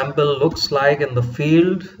how the sample looks like in the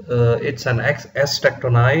field, it's an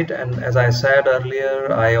S-tectonite, and as I said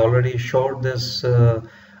earlier, I already showed this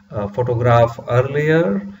photograph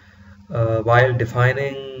earlier while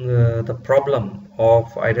defining the problem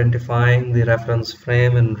of identifying the reference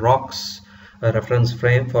frame in rocks, a reference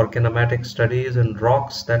frame for kinematic studies in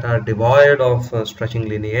rocks that are devoid of stretching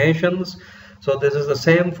lineations. So this is the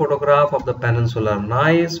same photograph of the peninsular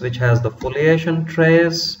gneiss, which has the foliation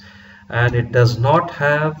trace, and it does not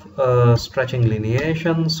have stretching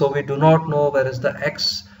lineation, so we do not know where is the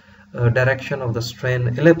X direction of the strain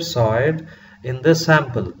ellipsoid in this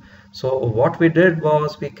sample. So what we did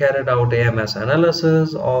was we carried out AMS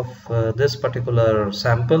analysis of this particular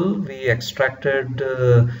sample. We extracted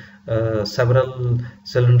several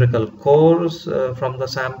cylindrical cores from the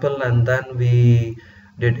sample, and then we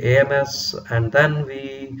did AMS, and then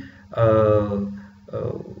we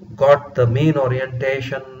got the mean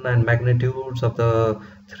orientation and magnitudes of the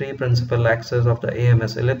three principal axes of the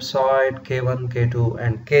AMS ellipsoid, K1, K2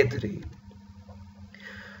 and K3.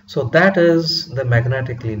 So that is the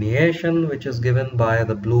magnetic lineation, which is given by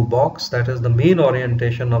the blue box. That is the mean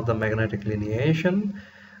orientation of the magnetic lineation.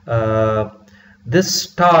 This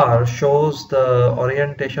star shows the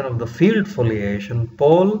orientation of the field foliation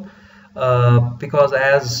pole, because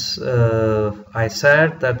as I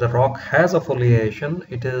said that the rock has a foliation,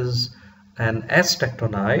 it is an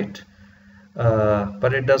S-tectonite,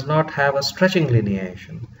 but it does not have a stretching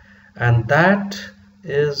lineation, and that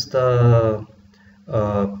is the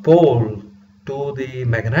pole to the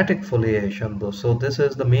magnetic foliation though. So this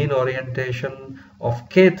is the mean orientation of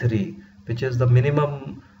K3, which is the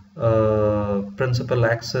minimum principal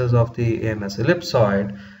axis of the AMS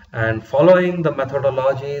ellipsoid, and following the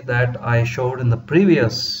methodology that I showed in the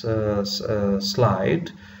previous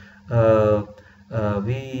slide,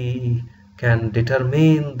 we can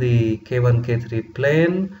determine the K1 K3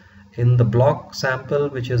 plane in the block sample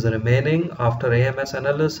which is remaining after AMS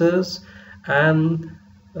analysis, and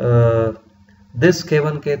this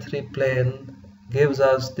K1 K3 plane gives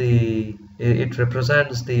us it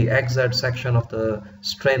represents the XZ section of the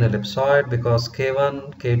strain ellipsoid, because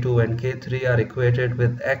K1, K2 and K3 are equated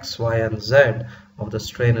with X, Y and Z of the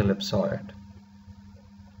strain ellipsoid.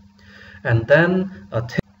 And then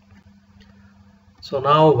so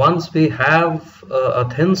now once we have a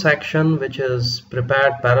thin section which is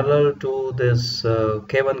prepared parallel to this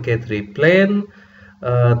K1 K3 plane,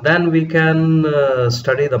 then we can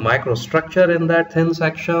study the microstructure in that thin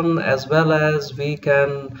section, as well as we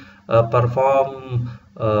can perform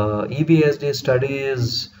EBSD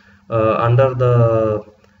studies under the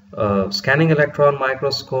scanning electron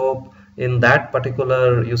microscope in that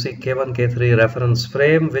particular, you see, K1 K3 reference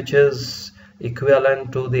frame, which is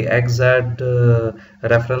equivalent to the XZ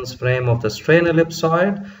reference frame of the strain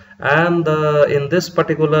ellipsoid. And in this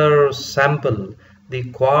particular sample, the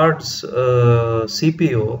quartz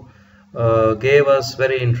CPO gave us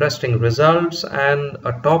very interesting results, and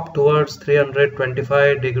a top towards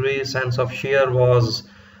 325 degrees sense of shear was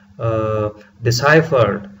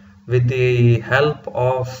deciphered with the help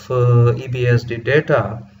of EBSD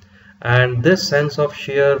data. And this sense of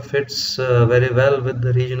shear fits very well with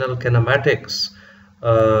the regional kinematics,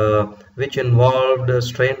 which involved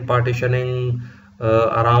strain partitioning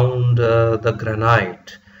around the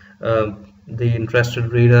granite. The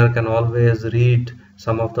interested reader can always read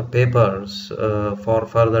some of the papers for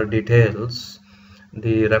further details.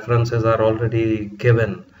 The references are already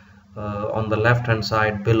given on the left hand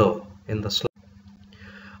side below in the slide.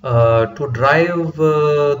 To drive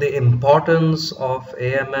the importance of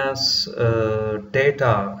AMS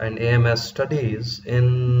data and AMS studies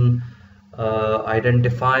in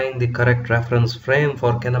identifying the correct reference frame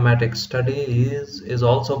for kinematic studies is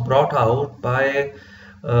also brought out by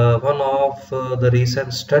one of the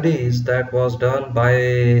recent studies that was done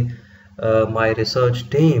by my research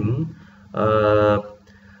team.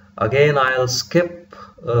 Again, I'll skip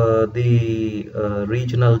the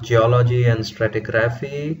regional geology and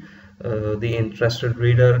stratigraphy. The interested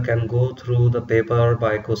reader can go through the paper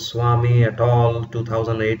by Goswami et al.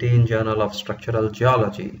 2018 Journal of Structural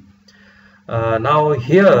Geology. Now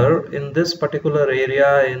here in this particular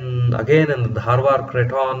area, again in the Dharwar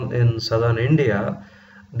Craton in southern India,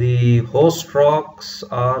 the host rocks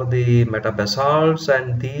are the metabasalts,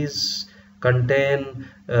 and these contain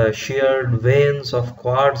sheared veins of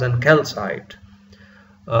quartz and calcite.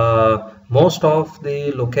 Most of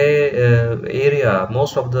the area,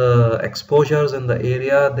 most of the exposures in the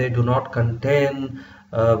area, they do not contain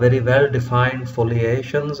very well defined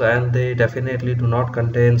foliations, and they definitely do not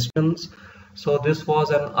contain stones. So this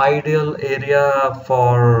was an ideal area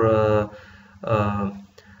for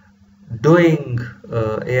doing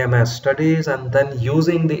AMS studies and then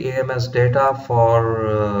using the AMS data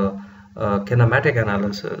for kinematic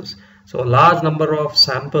analysis. So a large number of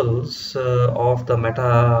samples of the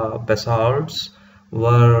metabasalts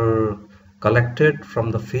were collected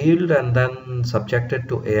from the field and then subjected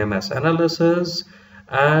to AMS analysis,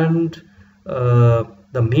 and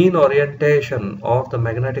the mean orientation of the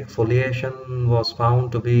magnetic foliation was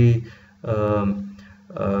found to be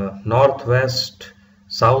northwest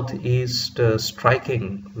southeast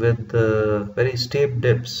striking with very steep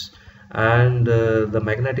dips, and the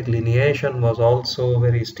magnetic lineation was also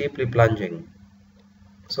very steeply plunging.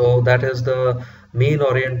 So that is the mean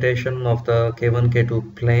orientation of the K1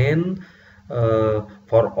 K2 plane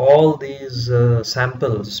for all these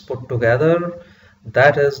samples put together.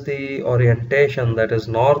 That is the orientation, that is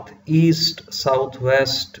northeast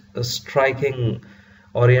southwest striking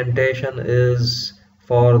orientation is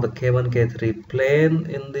for the K1 K3 plane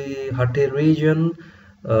in the Hatti region,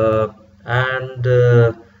 and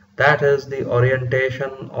that is the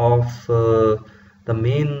orientation of the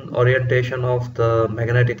mean orientation of the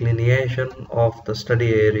magnetic lineation of the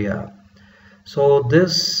study area. So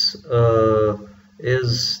this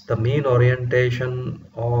is the mean orientation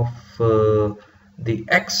of the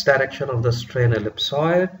x direction of the strain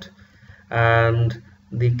ellipsoid, and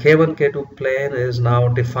the K1 K2 plane is now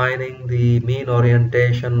defining the mean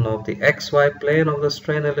orientation of the xy plane of the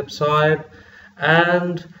strain ellipsoid,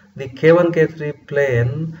 and the K1 K3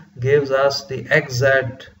 plane gives us the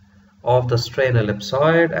xz of the strain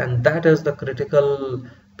ellipsoid, and that is the critical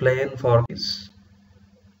plane for these.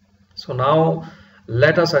 So now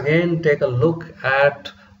let us again take a look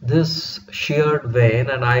at this sheared vein,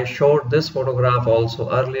 and I showed this photograph also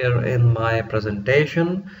earlier in my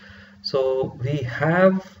presentation. So we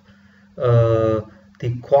have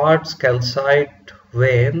the quartz calcite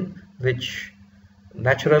vein, which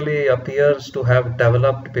naturally appears to have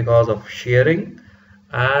developed because of shearing,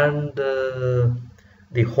 and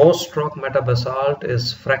the host rock metabasalt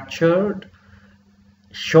is fractured,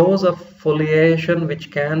 shows a foliation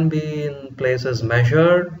which can be in places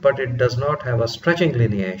measured, but it does not have a stretching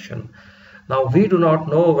lineation. Now we do not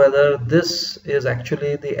know whether this is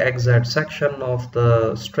actually the XZ section of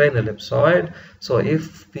the strain ellipsoid. So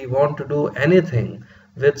if we want to do anything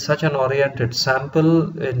with such an oriented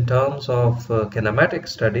sample in terms of kinematic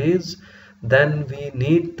studies, then we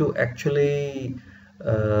need to actually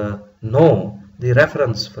know the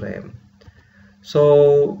reference frame.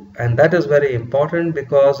 So, and that is very important,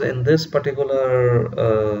 because in this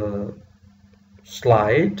particular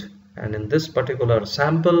slide and in this particular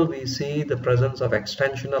sample, we see the presence of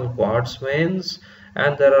extensional quartz veins,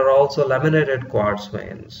 and there are also laminated quartz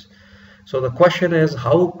veins. So the question is,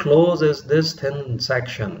 how close is this thin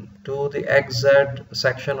section to the XZ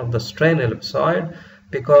section of the strain ellipsoid?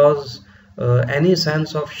 Because any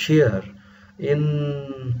sense of shear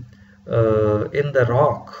in the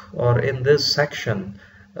rock or in this section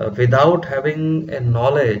without having a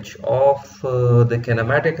knowledge of the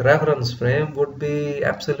kinematic reference frame would be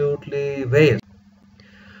absolutely waste.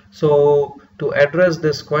 So to address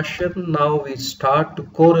this question, now we start to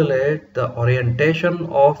correlate the orientation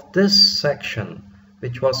of this section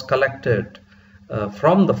which was collected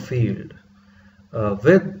from the field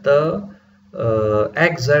with the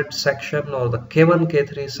XZ section or the K1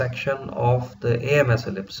 K3 section of the AMS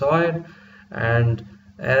ellipsoid. And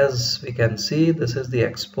as we can see, this is the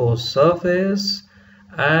exposed surface,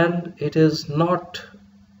 and it is not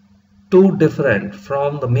too different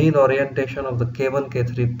from the mean orientation of the K1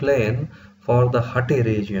 K3 plane for the Hatti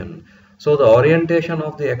region. So the orientation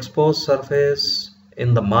of the exposed surface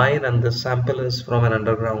in the mine, and this sample is from an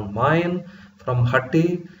underground mine from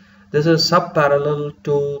Hatti, this is subparallel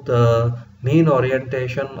to the mean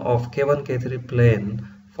orientation of K1 K3 plane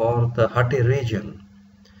for the Hatti region.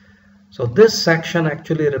 So this section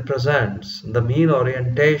actually represents the mean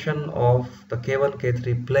orientation of the K1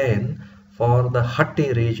 K3 plane for the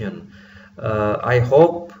Hatti region. I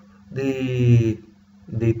hope the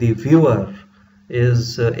viewer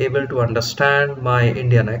is able to understand my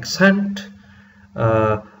Indian accent,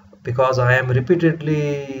 because I am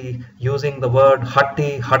repeatedly using the word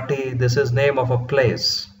Hatti. Hatti, this is name of a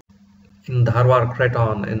place in Dharwar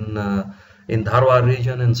Craton in Dharwar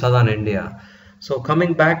region in southern India. So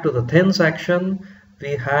coming back to the thin section,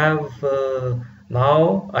 we have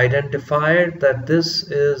now identified that this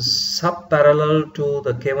is subparallel to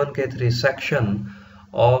the K1 K3 section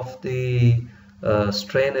of the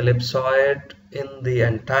strain ellipsoid in the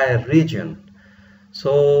entire region.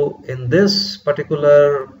 So in this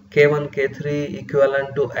particular K1 K3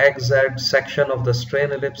 equivalent to XZ section of the strain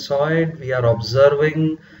ellipsoid, we are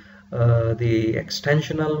observing the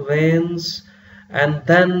extensional veins, and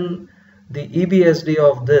then the EBSD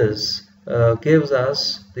of this gives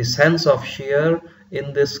us the sense of shear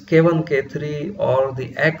in this K1 K3 or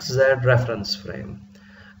the XZ reference frame.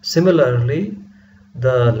 Similarly,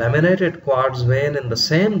 the laminated quartz vein in the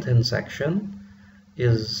same thin section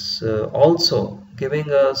is also giving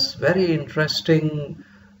us very interesting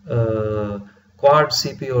quartz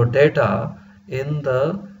CPO data in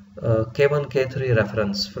the K1 K3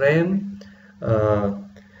 reference frame.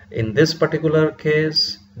 In this particular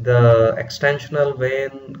case, the extensional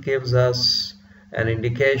vein gives us an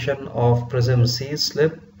indication of prism C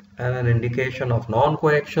slip and an indication of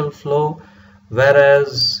non-coaxial flow,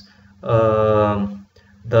 whereas the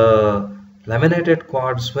laminated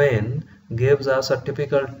quartz vein gives us a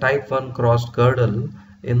typical type 1 crossed girdle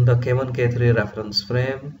in the K1 K3 reference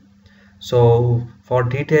frame. So for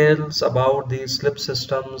details about these slip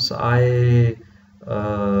systems, I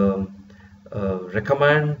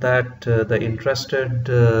recommend that the interested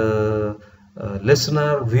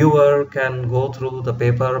listener, viewer can go through the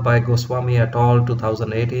paper by Goswami et al.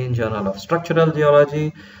 2018 Journal of Structural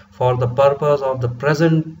Geology. For the purpose of the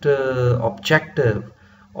present objective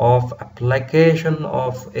of application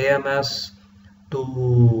of AMS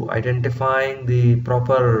to identifying the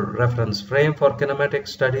proper reference frame for kinematic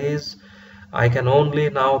studies, I can only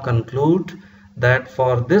now conclude that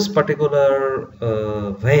for this particular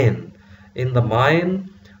vein in the mine,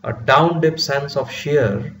 a down dip sense of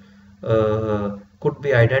shear could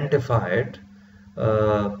be identified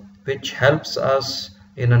which helps us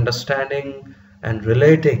in understanding and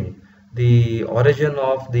relating the origin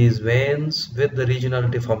of these veins with the regional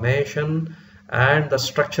deformation and the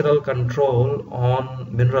structural control on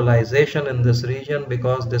mineralization in this region,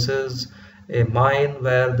 because this is a mine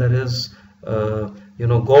where there is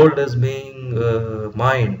gold is being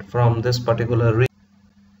mined from this particular region.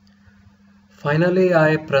 Finally,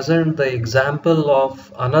 I present the example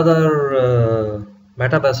of another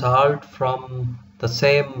metabasalt from the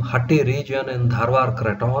same Hatti region in Dharwar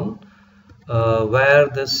Craton, where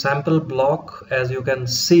this sample block, as you can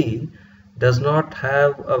see, does not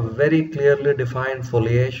have a very clearly defined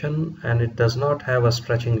foliation and it does not have a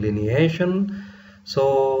stretching lineation.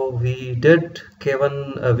 So we did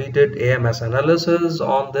AMS analysis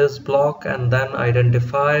on this block and then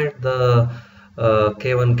identified the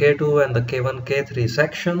K1, K2 and the K1, K3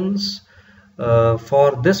 sections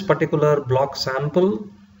for this particular block sample,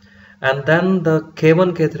 and then the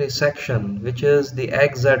K1, K3 section, which is the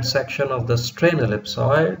XZ section of the strain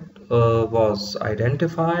ellipsoid, was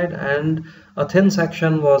identified, and a thin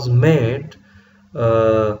section was made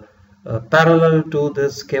parallel to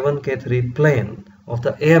this K1, K3 plane of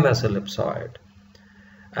the AMS ellipsoid.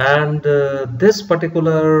 And this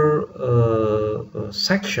particular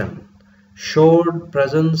section showed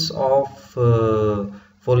presence of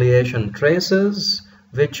foliation traces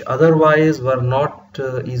which otherwise were not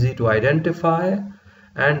easy to identify,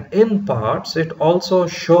 and in parts it also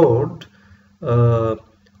showed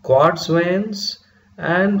quartz veins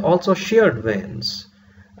and also sheared veins,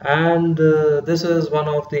 and this is one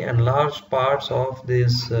of the enlarged parts of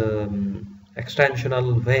this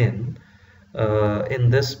extensional vein in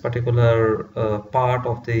this particular part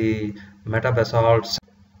of the metabasalt.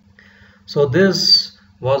 So this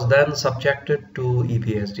was then subjected to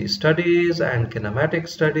EBSD studies and kinematic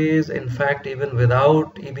studies. In fact, even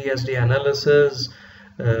without EBSD analysis,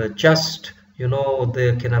 just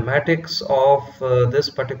the kinematics of this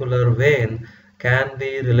particular vein can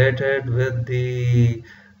be related with the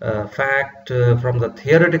fact from the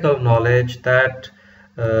theoretical knowledge that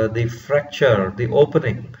the fracture, the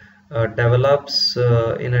opening, develops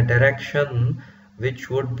in a direction which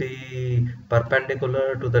would be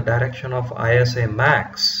perpendicular to the direction of ISA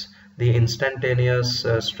max, the instantaneous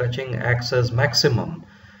stretching axis maximum,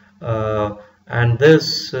 and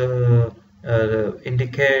this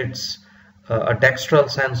indicates a dextral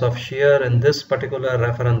sense of shear in this particular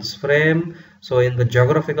reference frame. So in the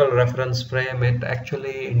geographical reference frame, it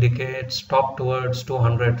actually indicates top towards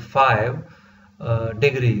 205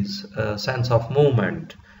 degrees sense of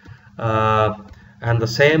movement. And the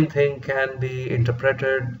same thing can be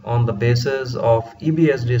interpreted on the basis of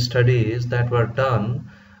EBSD studies that were done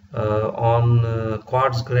on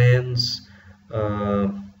quartz grains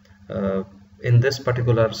in this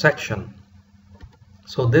particular section.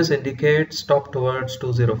 So this indicates top towards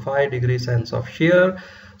 205 degree sense of shear.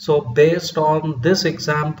 So based on this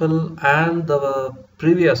example and the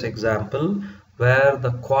previous example where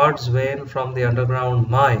the quartz vein from the underground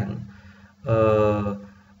mine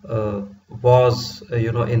was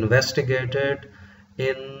investigated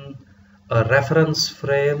in a reference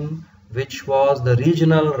frame which was the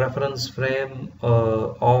regional reference frame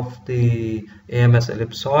of the AMS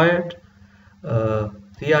ellipsoid,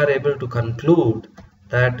 we are able to conclude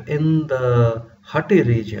that in the Hatti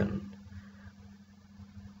region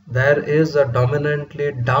there is a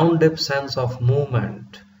dominantly down dip sense of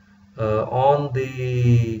movement on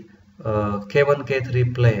the K1,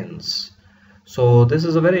 K3 planes. So this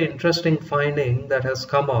is a very interesting finding that has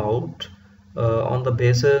come out on the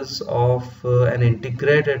basis of an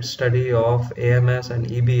integrated study of AMS and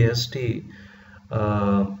EBSD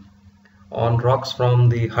on rocks from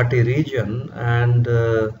the Hatti region, and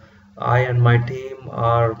I and my team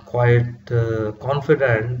are quite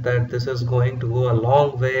confident that this is going to go a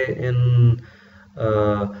long way in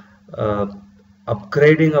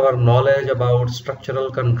upgrading our knowledge about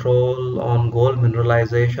structural control on gold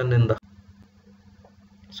mineralization in the.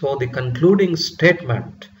 So the concluding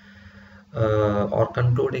statement or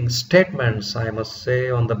concluding statements, I must say,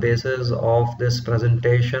 on the basis of this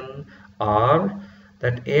presentation are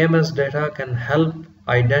that AMS data can help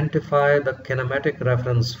identify the kinematic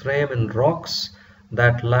reference frame in rocks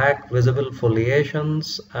that lack visible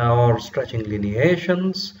foliations or stretching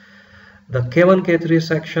lineations. The K1, K3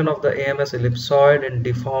 section of the AMS ellipsoid in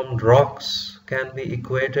deformed rocks can be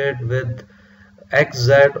equated with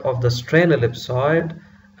XZ of the strain ellipsoid,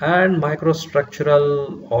 and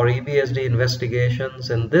microstructural or EBSD investigations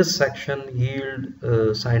in this section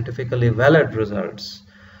yield scientifically valid results.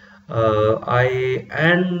 I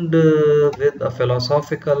end with a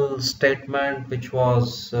philosophical statement which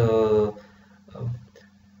was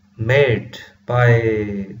made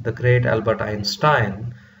by the great Albert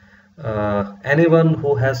Einstein. Anyone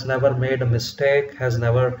who has never made a mistake has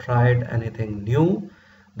never tried anything new.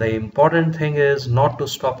 The important thing is not to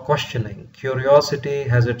stop questioning. Curiosity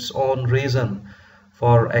has its own reason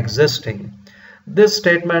for existing. This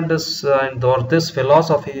statement is, or this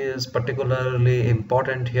philosophy is particularly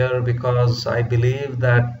important here because I believe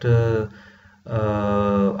that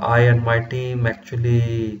I and my team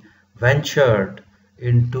actually ventured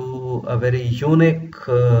into a very unique,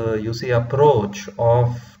 approach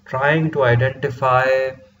of trying to identify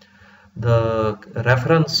the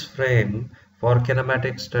reference frame for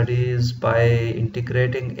kinematic studies by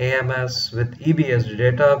integrating AMS with EBS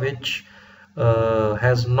data, which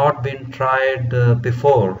has not been tried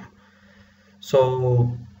before.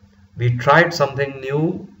 So we tried something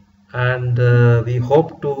new, and we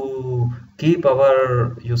hope to keep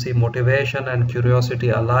our motivation and curiosity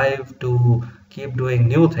alive to keep doing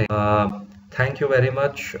new things. Thank you very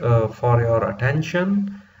much for your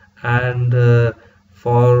attention, and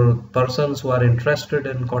for persons who are interested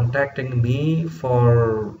in contacting me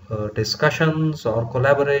for discussions or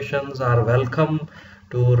collaborations are welcome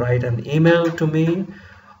to write an email to me,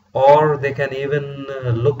 or they can even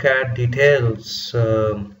look at details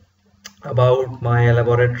about my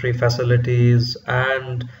laboratory facilities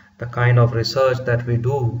and the kind of research that we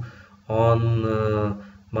do on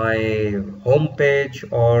my homepage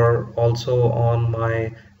or also on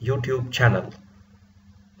my YouTube channel.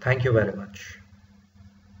 Thank you very much.